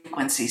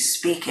frequency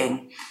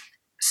speaking.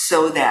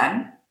 So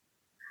then,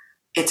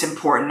 it's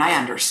important I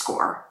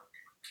underscore,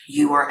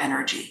 you are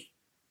energy.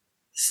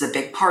 This is a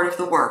big part of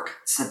the work.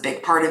 It's a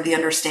big part of the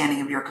understanding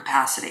of your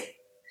capacity.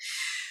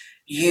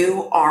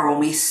 You are, when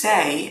we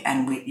say,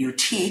 and you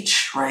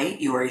teach,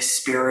 right? You are a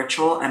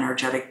spiritual,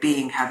 energetic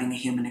being having a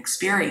human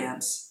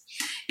experience.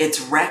 It's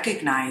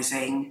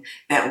recognizing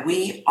that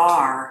we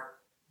are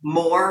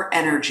more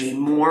energy,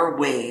 more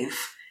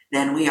wave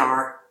than we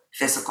are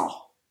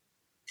physical.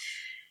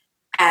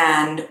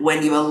 And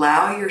when you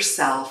allow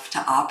yourself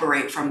to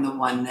operate from the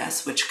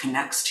oneness, which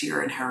connects to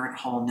your inherent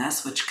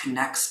wholeness, which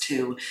connects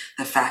to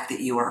the fact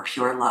that you are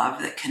pure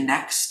love, that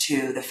connects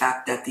to the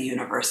fact that the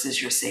universe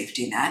is your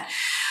safety net,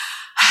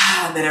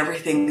 that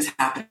everything's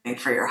happening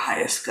for your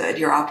highest good.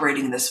 You're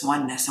operating in this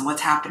oneness, and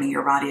what's happening in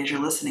your body as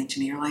you're listening to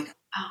me, you're like,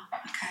 oh,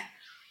 okay.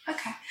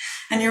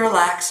 And you're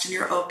relaxed and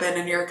you're open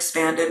and you're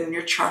expanded and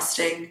you're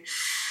trusting.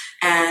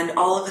 And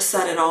all of a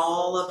sudden,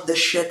 all of the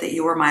shit that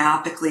you were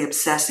myopically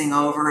obsessing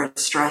over and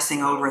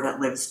stressing over that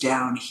lives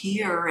down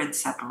here in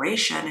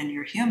separation in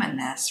your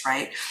humanness,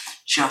 right,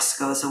 just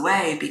goes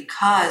away.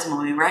 Because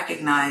when we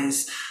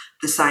recognize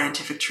the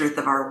scientific truth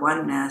of our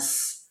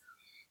oneness,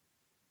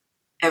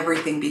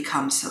 everything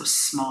becomes so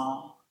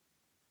small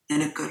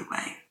in a good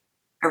way.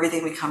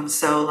 Everything becomes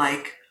so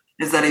like,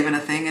 is that even a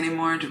thing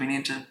anymore? Do we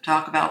need to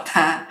talk about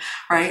that,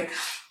 right?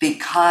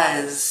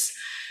 Because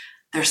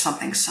there's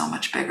something so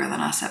much bigger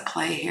than us at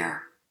play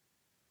here.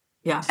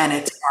 Yeah. And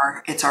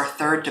it's our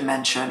third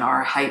dimension,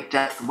 our height,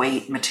 depth,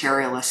 weight,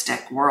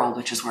 materialistic world,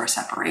 which is where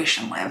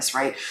separation lives,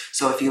 right?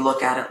 So if you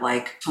look at it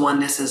like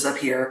oneness is up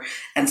here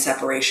and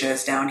separation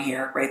is down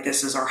here, right?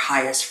 This is our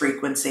highest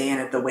frequency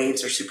and the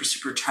waves are super,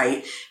 super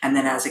tight. And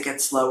then as it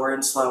gets slower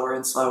and slower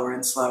and slower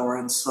and slower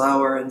and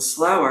slower and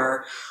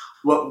slower,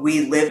 what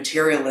we live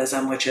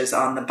materialism, which is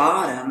on the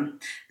bottom,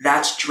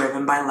 that's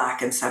driven by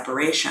lack and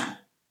separation.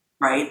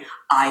 Right?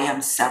 I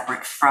am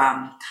separate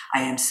from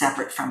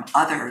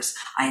others.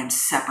 I am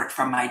separate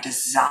from my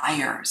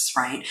desires,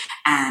 right?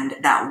 And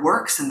that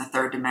works in the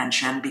third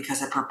dimension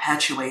because it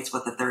perpetuates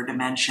what the third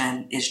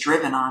dimension is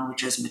driven on,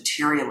 which is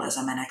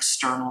materialism and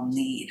external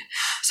need.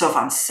 So if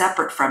I'm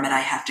separate from it, I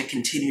have to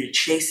continue to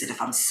chase it.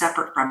 If I'm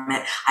separate from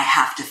it, I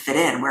have to fit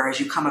in. Whereas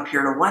you come up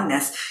here to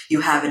oneness,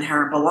 you have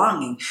inherent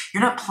belonging.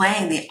 You're not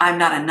playing the I'm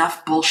not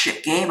enough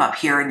bullshit game up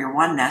here in your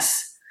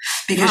oneness.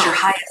 Because your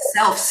highest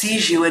self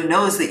sees you and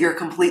knows that you're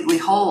completely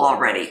whole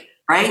already,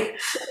 right?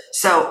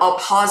 So I'll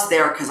pause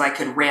there because I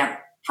could rant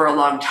for a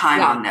long time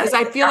on this.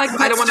 Because I feel like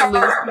I don't want to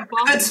lose people.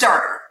 Good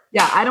starter.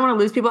 Yeah, I don't want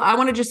to lose people. I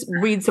want to just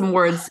read some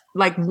words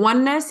like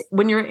oneness.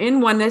 When you're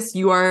in oneness,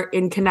 you are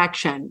in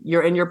connection.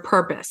 You're in your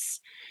purpose.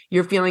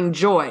 You're feeling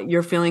joy.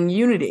 You're feeling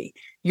unity.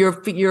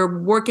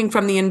 You're working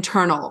from the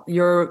internal.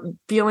 You're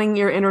feeling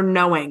your inner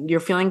knowing.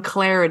 You're feeling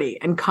clarity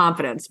and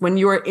confidence. When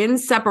you are in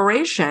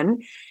separation,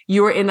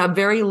 you are in a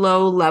very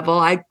low level.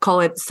 I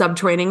call it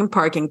subterranean and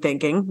parking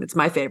thinking. It's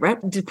my favorite.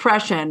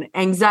 Depression,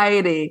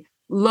 anxiety,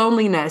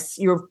 loneliness.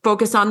 You're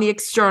focused on the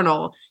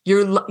external.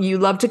 You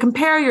love to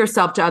compare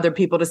yourself to other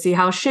people to see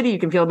how shitty you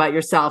can feel about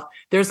yourself.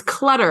 There's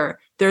clutter.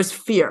 There's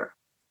fear.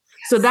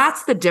 So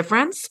that's the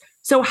difference.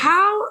 So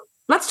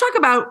let's talk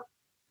about,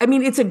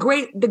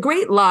 the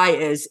great lie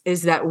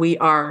is that we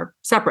are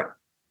separate,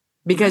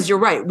 because you're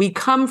right. We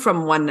come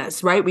from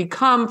oneness, right? We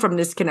come from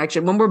this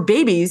connection. When we're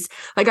babies,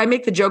 like I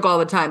make the joke all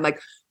the time, like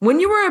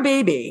when you were a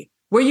baby,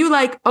 were you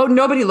like, oh,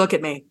 nobody look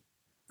at me.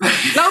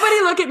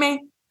 Nobody look at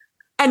me.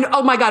 And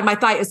oh my God, my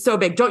thigh is so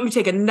big. Don't you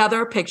take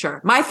another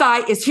picture. My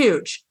thigh is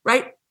huge,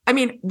 right? I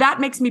mean, that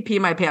makes me pee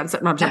my pants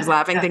sometimes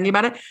laughing, thinking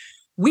about it.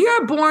 We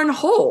are born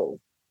whole.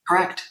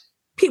 Correct.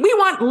 We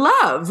want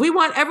love. We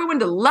want everyone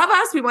to love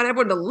us. We want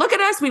everyone to look at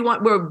us.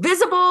 We're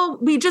visible.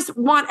 We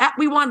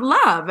want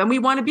love, and we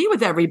want to be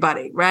with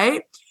everybody,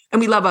 right?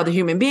 And we love other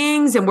human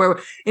beings, and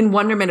we're in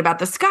wonderment about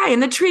the sky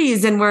and the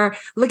trees, and we're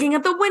looking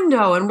at the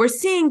window and we're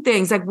seeing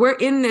things, like we're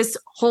in this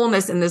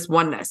wholeness and this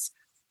oneness.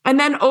 And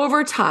then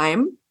over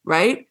time,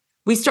 right,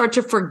 we start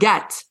to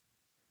forget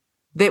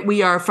that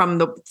we are from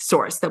the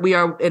source, that we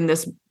are in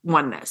this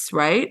oneness,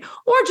 right?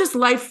 Or just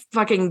life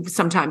fucking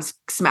sometimes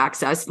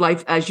smacks us.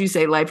 Life, as you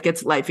say, life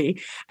gets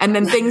lifey. And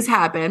then things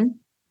happen.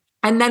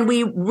 And then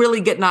we really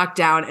get knocked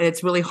down, and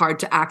it's really hard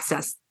to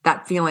access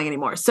that feeling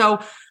anymore. So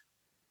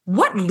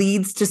what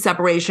leads to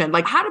separation?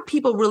 Like, how do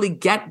people really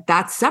get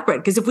that separate?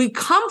 Because if we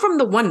come from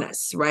the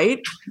oneness, right?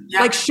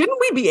 Yeah. Like, shouldn't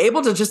we be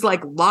able to just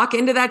like lock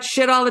into that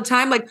shit all the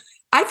time? Like,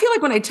 I feel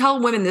like when I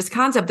tell women this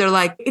concept, they're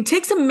like, it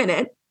takes a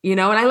minute. And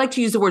I like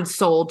to use the word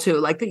soul too,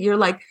 like that you're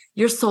like,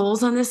 your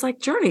soul's on this like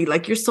journey,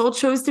 like your soul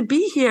chose to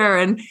be here,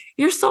 and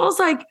your soul's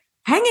like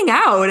hanging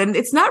out, and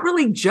it's not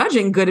really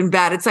judging good and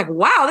bad. It's like,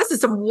 wow, this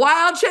is some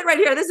wild shit right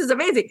here. This is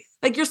amazing.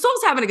 Like your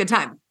soul's having a good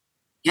time.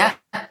 Yeah.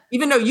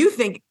 Even though you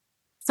think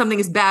something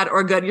is bad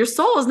or good, your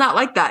soul is not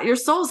like that. Your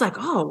soul's like,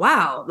 oh,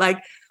 wow. Like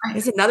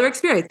it's another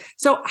experience.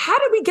 So how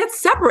did we get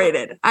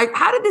separated?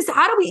 How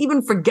do we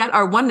even forget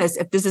our oneness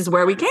if this is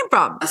where we came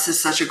from? This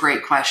is such a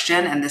great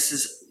question. And this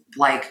is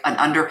like an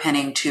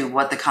underpinning to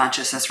what the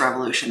consciousness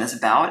revolution is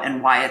about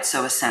and why it's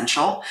so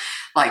essential.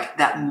 Like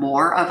that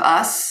more of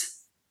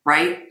us,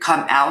 right,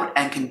 come out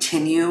and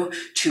continue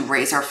to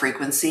raise our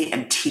frequency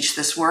and teach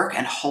this work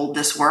and hold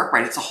this work,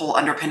 right? It's a whole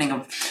underpinning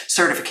of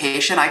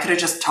certification. I could have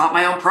just taught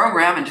my own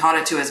program and taught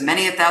it to as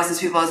many thousands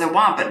of people as I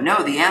want. But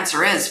no, the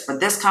answer is for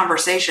this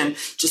conversation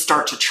to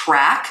start to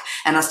track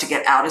and us to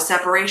get out of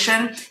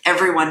separation,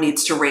 everyone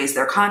needs to raise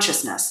their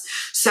consciousness.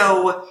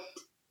 So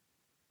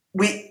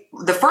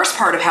the first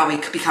part of how we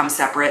become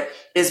separate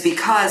is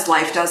because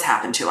life does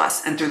happen to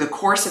us. And through the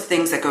course of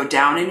things that go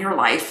down in your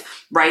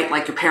life, right?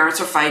 Like your parents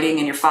are fighting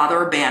and your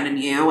father abandoned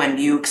you and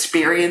you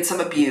experience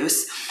some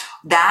abuse,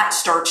 that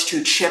starts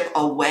to chip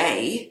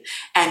away,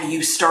 and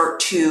you start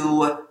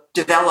to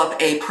develop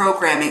a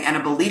programming and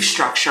a belief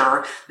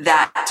structure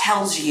that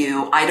tells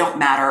you, I don't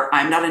matter,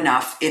 I'm not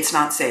enough, it's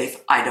not safe,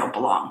 I don't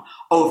belong,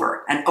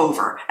 over and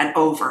over and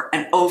over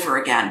and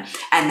over again.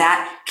 And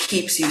that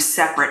keeps you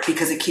separate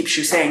because it keeps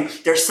you saying,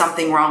 there's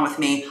something wrong with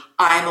me,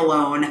 I'm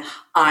alone,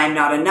 I'm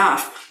not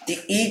enough. The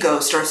ego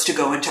starts to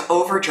go into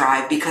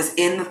overdrive because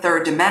in the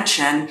third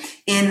dimension,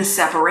 in the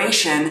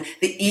separation,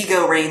 the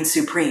ego reigns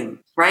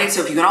supreme. Right?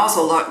 So if you can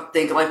also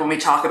think like when we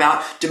talk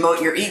about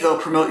demote your ego,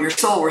 promote your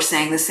soul, we're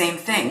saying the same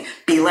thing.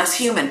 Be less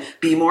human,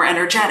 be more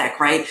energetic,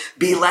 right?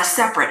 Be less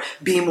separate,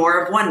 be more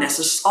of oneness.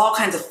 There's all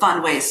kinds of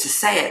fun ways to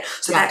say it.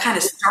 So that kind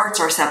of starts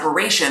our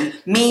separation.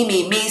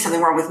 Me,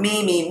 something wrong with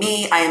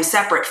me, I am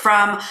separate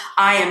from,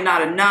 I am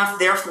not enough,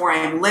 therefore I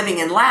am living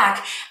in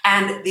lack.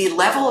 And the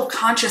level of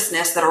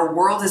consciousness that our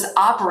world is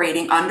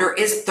operating under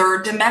is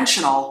third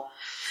dimensional.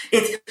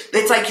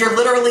 It's like you're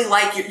literally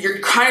like, you're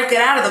trying to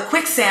get out of the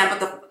quicksand,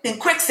 but the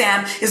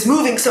quicksand is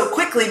moving so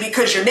quickly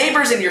because your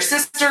neighbors and your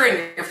sister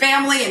and your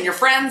family and your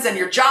friends and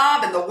your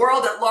job and the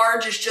world at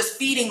large is just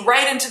feeding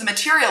right into the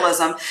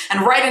materialism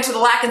and right into the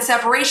lack and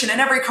separation. And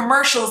every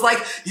commercial is like,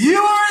 you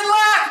are in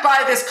lack,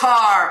 buy this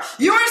car.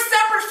 You are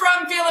separate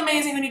from, feel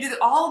amazing when you do that.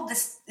 All of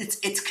this,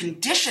 it's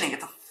conditioning.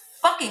 It's a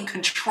fucking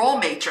control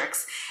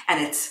matrix,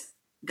 and it's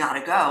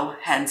gotta go.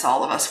 Hence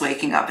all of us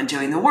waking up and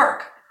doing the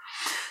work.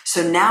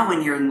 So now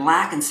when you're in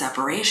lack and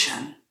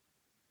separation,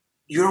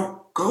 you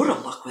don't go to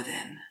look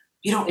within.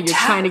 You're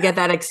trying to get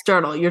that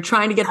external. You're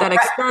trying to get that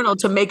external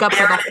to make up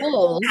for the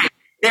hole.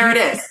 There it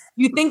is.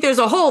 You think there's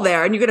a hole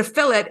there and you're going to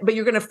fill it, but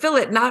you're going to fill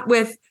it not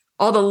with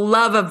all the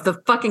love of the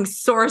fucking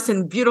source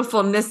and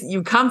beautifulness that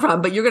you come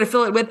from, but you're going to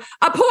fill it with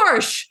a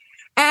Porsche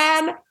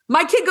and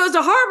my kid goes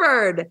to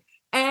Harvard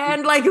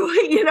and like,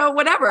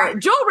 whatever,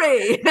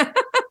 jewelry.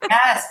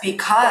 Yes,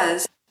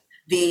 because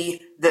the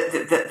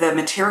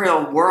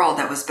material world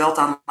that was built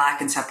on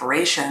lack and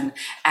separation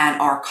and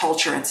our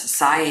culture and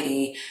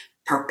society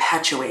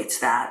perpetuates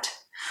that.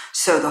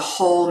 So the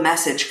whole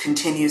message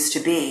continues to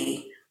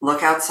be,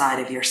 look outside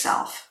of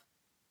yourself.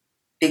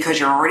 because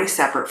you're already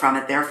separate from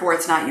it. Therefore,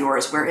 it's not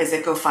yours. Where is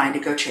it? Go find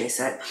it. Go chase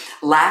it.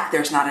 Lack,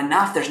 there's not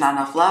enough. There's not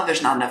enough love.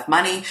 There's not enough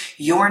money.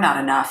 You're not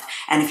enough.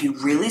 And if you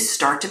really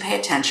start to pay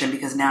attention,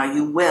 because now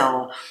you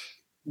will,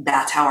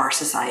 that's how our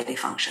society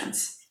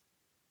functions.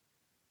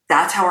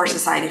 That's how our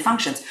society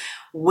functions,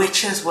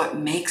 which is what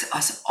makes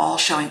us all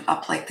showing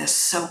up like this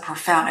so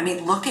profound. I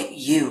mean, look at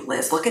you,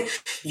 Liz. Look at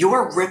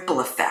your ripple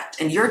effect.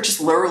 And you're just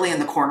literally in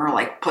the corner,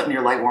 like putting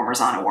your leg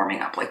warmers on and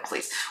warming up. Like,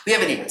 please, we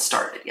haven't even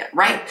started yet,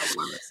 right?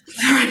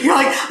 You're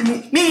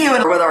like, me, you,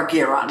 and with our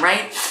gear on,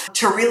 right?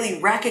 To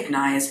really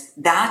recognize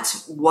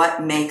that's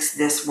what makes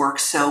this work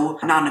so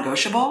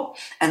non-negotiable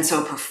and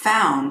so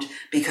profound,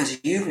 because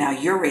you've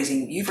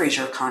raised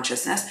your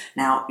consciousness.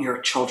 Now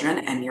your children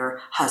and your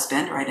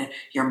husband, right? And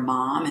your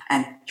mom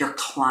and your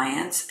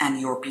clients and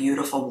your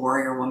beautiful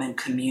warrior woman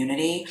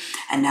community.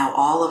 And now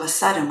all of a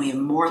sudden we have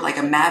more, like,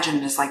 imagine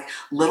it as like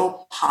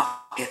little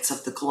pockets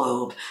of the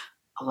globe,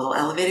 a little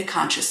elevated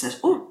consciousness.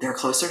 Ooh, they're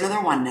closer to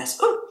their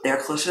oneness. Ooh,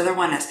 they're closer to their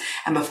oneness.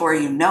 And before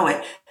you know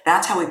it,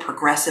 that's how we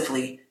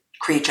progressively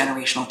create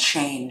generational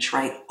change,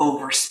 right?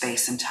 Over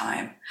space and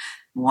time,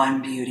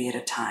 one beauty at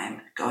a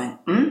time,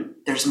 going,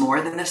 there's more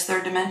than this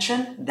third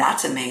dimension.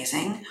 That's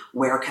amazing.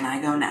 Where can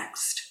I go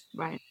next?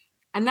 Right.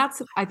 And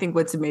that's, I think,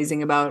 what's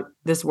amazing about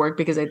this work,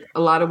 because a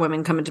lot of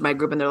women come into my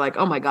group and they're like,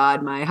 oh my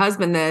God, my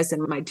husband this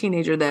and my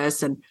teenager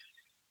this. And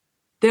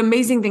the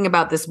amazing thing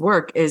about this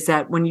work is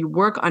that when you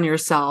work on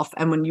yourself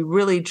and when you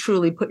really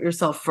truly put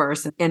yourself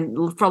first, and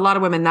for a lot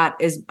of women, that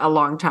is a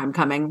long time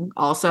coming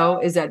also,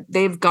 is that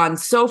they've gone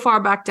so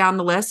far back down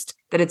the list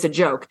that it's a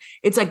joke.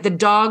 It's like the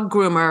dog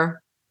groomer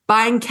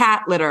buying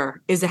cat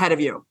litter is ahead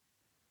of you.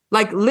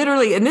 Like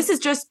literally, and this is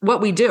just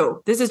what we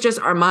do. This is just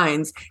our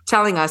minds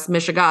telling us,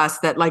 Mishigas,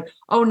 that like,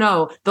 oh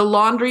no, the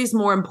laundry's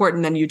more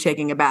important than you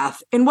taking a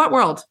bath. In what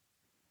world?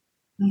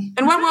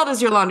 In what world is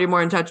your laundry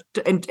more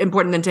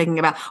important than taking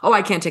a bath? Oh,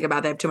 I can't take a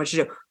bath. I have too much to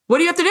do. What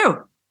do you have to do?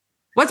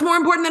 What's more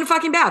important than a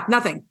fucking bath?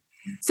 Nothing.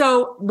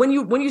 So when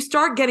you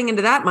start getting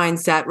into that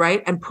mindset,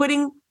 right, and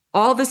putting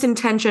all this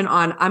intention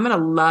on, I'm going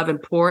to love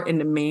and pour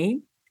into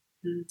me,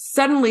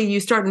 suddenly you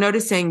start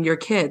noticing your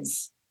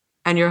kids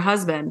and your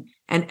husband,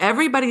 and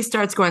everybody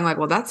starts going like,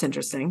 well, that's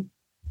interesting.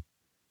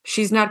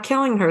 She's not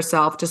killing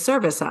herself to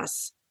service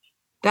us.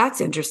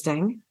 That's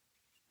interesting.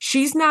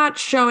 She's not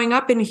showing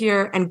up in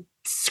here and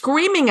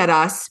screaming at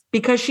us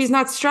because she's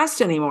not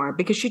stressed anymore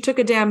because she took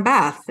a damn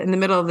bath in the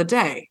middle of the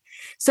day.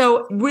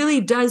 So it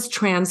really does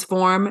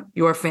transform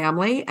your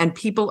family and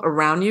people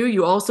around you.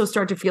 You also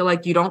start to feel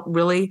like you don't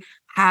really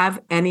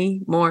have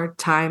any more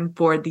time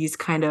for these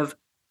kind of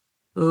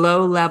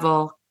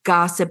low-level,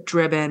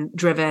 gossip-driven,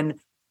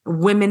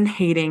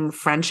 women-hating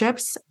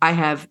friendships. I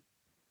have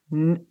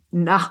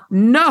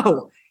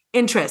no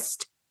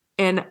interest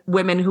in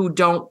women who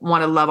don't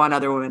want to love on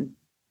other women.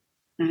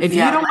 If you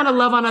don't want to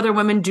love on other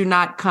women, do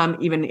not come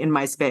even in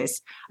my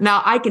space.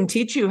 Now, I can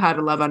teach you how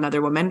to love on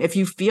other women. If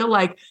you feel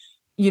like,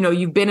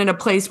 you've been in a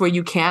place where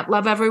you can't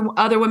love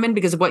other women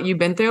because of what you've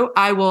been through,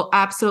 I will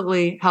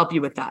absolutely help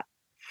you with that.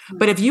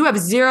 But if you have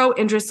zero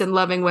interest in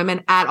loving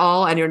women at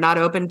all and you're not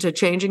open to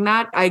changing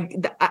that,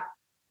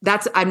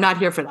 I'm not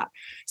here for that.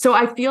 So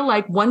I feel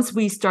like once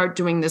we start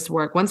doing this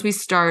work, once we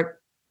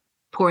start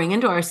pouring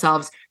into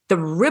ourselves, the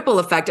ripple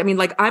effect. I mean,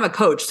 like, I'm a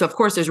coach, so of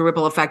course there's a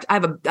ripple effect. I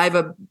have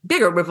a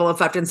bigger ripple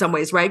effect in some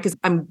ways, right? Because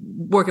I'm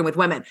working with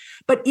women.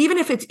 But even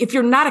if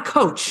you're not a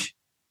coach,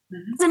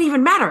 it doesn't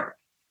even matter.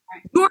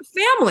 Your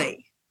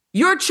family,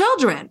 your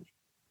children,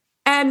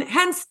 and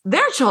hence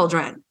their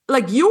children.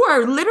 Like, you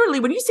are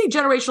literally, when you say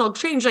generational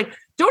change, like,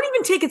 don't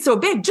even take it so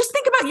big. Just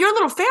think about your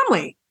little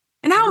family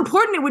and how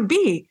important it would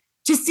be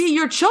to see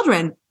your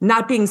children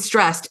not being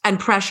stressed and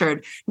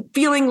pressured,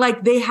 feeling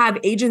like they have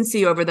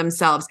agency over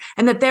themselves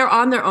and that they're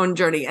on their own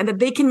journey and that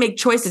they can make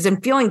choices,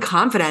 and feeling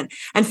confident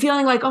and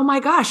feeling like, oh my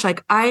gosh,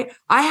 like I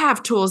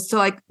have tools to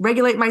like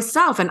regulate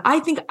myself. And I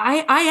think I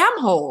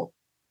am whole.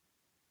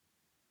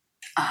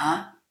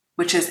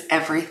 Which is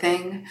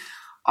everything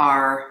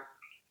our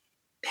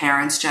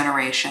parents'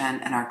 generation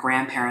and our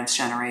grandparents'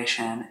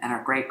 generation and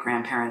our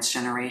great-grandparents'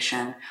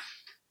 generation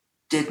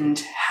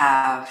didn't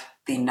have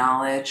the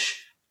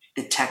knowledge,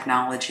 the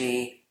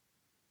technology,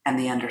 and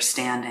the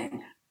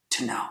understanding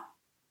to know.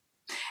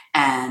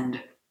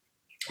 And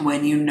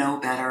when you know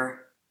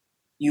better,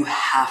 you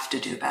have to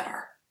do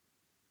better.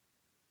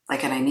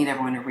 Like, and I need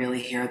everyone to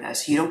really hear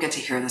this. You don't get to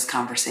hear this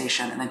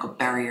conversation and then go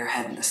bury your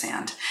head in the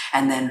sand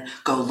and then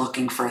go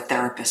looking for a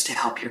therapist to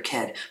help your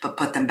kid, but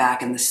put them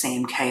back in the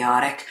same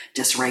chaotic,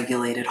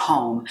 dysregulated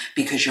home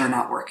because you're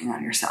not working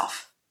on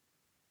yourself.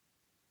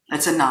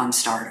 It's a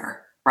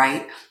non-starter.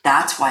 Right?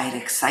 That's why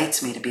it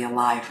excites me to be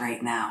alive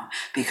right now,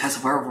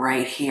 because we're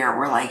right here.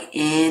 We're like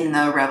in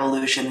the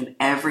revolution and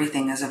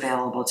everything is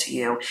available to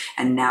you.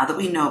 And now that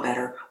we know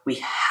better, we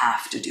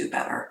have to do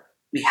better.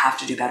 We have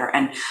to do better.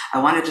 And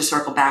I wanted to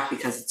circle back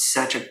because it's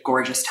such a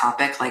gorgeous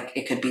topic. Like,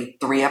 it could be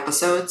 3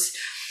 episodes.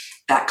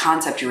 That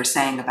concept you were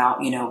saying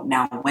about,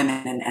 now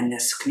women and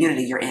this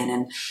community you're in,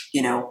 and,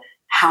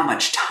 how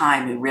much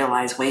time we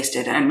realize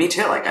wasted. And me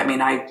too. Like, I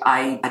mean,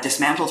 I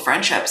dismantled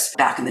friendships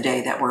back in the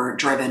day that were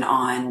driven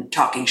on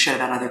talking shit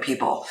about other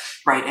people,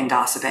 right? And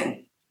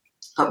gossiping.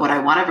 But what I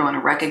want everyone to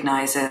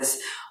recognize is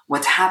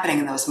what's happening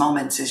in those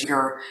moments is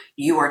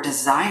you are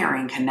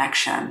desiring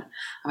connection,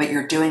 but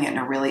you're doing it in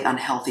a really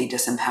unhealthy,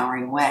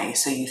 disempowering way.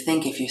 So you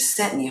think if you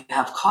sit and you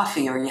have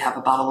coffee or you have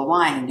a bottle of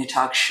wine and you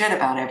talk shit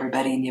about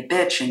everybody and you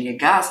bitch and you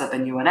gossip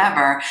and you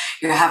whatever,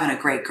 you're having a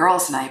great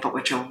girls' night. But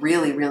what you're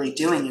really, really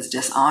doing is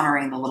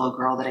dishonoring the little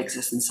girl that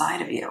exists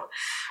inside of you,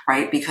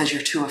 right? Because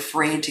you're too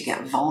afraid to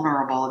get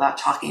vulnerable about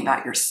talking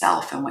about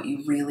yourself and what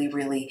you really,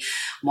 really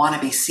want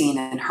to be seen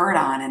and heard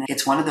on. And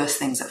it's one of those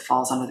things that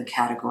falls under the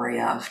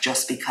category of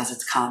just because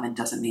it's common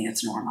doesn't mean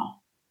it's normal.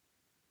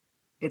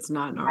 It's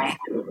not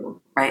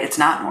normal. Right? It's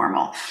not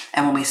normal.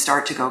 And when we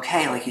start to go,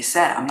 okay, like you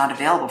said, I'm not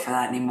available for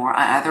that anymore.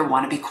 I either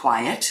want to be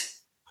quiet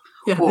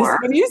or...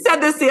 When you said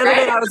this the other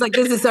day, I was like,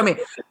 this is so me.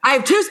 I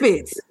have two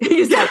speeds.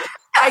 You said,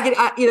 I get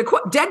either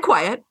dead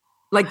quiet,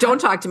 like don't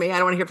talk to me. I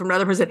don't want to hear from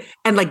another person.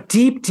 And like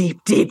deep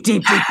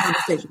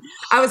conversation.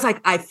 I was like,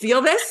 I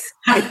feel this.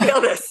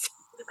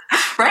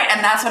 Right.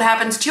 And that's what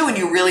happens too when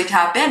you really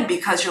tap in,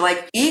 because you're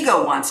like,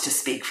 ego wants to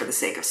speak for the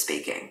sake of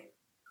speaking.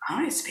 I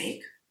don't need to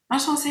speak. I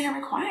just want to sit here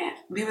and be quiet,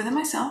 be within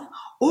myself.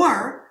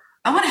 Or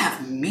I want to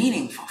have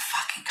meaningful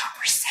fucking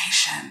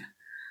conversation.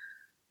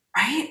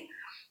 Right?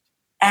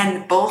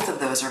 And both of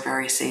those are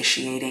very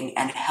satiating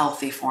and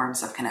healthy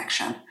forms of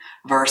connection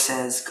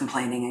versus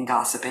complaining and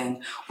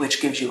gossiping,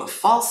 which gives you a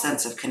false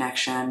sense of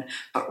connection,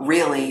 but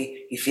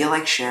really you feel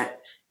like shit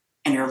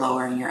and you're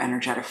lowering your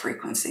energetic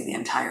frequency the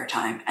entire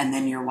time. And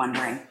then you're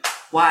wondering,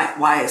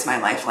 why is my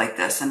life like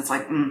this? And it's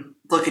like,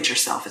 look at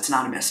yourself. It's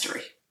not a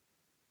mystery.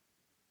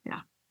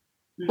 Yeah.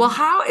 Well,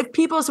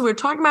 so we're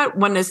talking about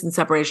oneness and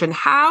separation.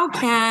 How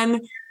do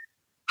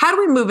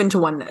we move into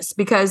oneness?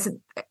 Because,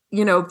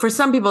 for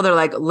some people, they're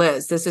like,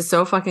 Liz, this is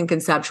so fucking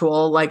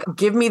conceptual. Like,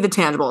 give me the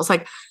tangibles.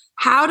 Like,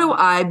 how do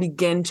I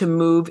begin to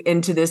move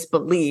into this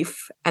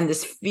belief and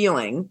this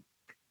feeling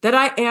that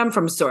I am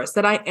from source,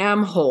 that I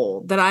am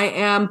whole, that I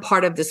am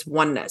part of this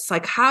oneness?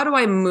 Like, how do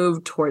I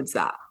move towards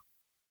that?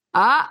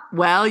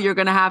 Well, you're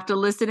going to have to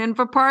listen in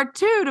for part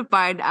 2 to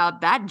find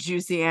out that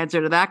juicy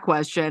answer to that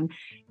question.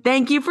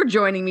 Thank you for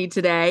joining me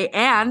today.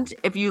 And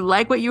if you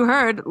like what you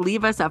heard,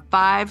 leave us a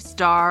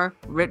 5-star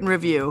written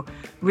review.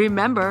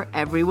 Remember,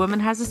 every woman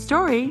has a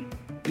story.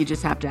 You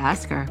just have to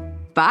ask her.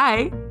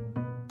 Bye.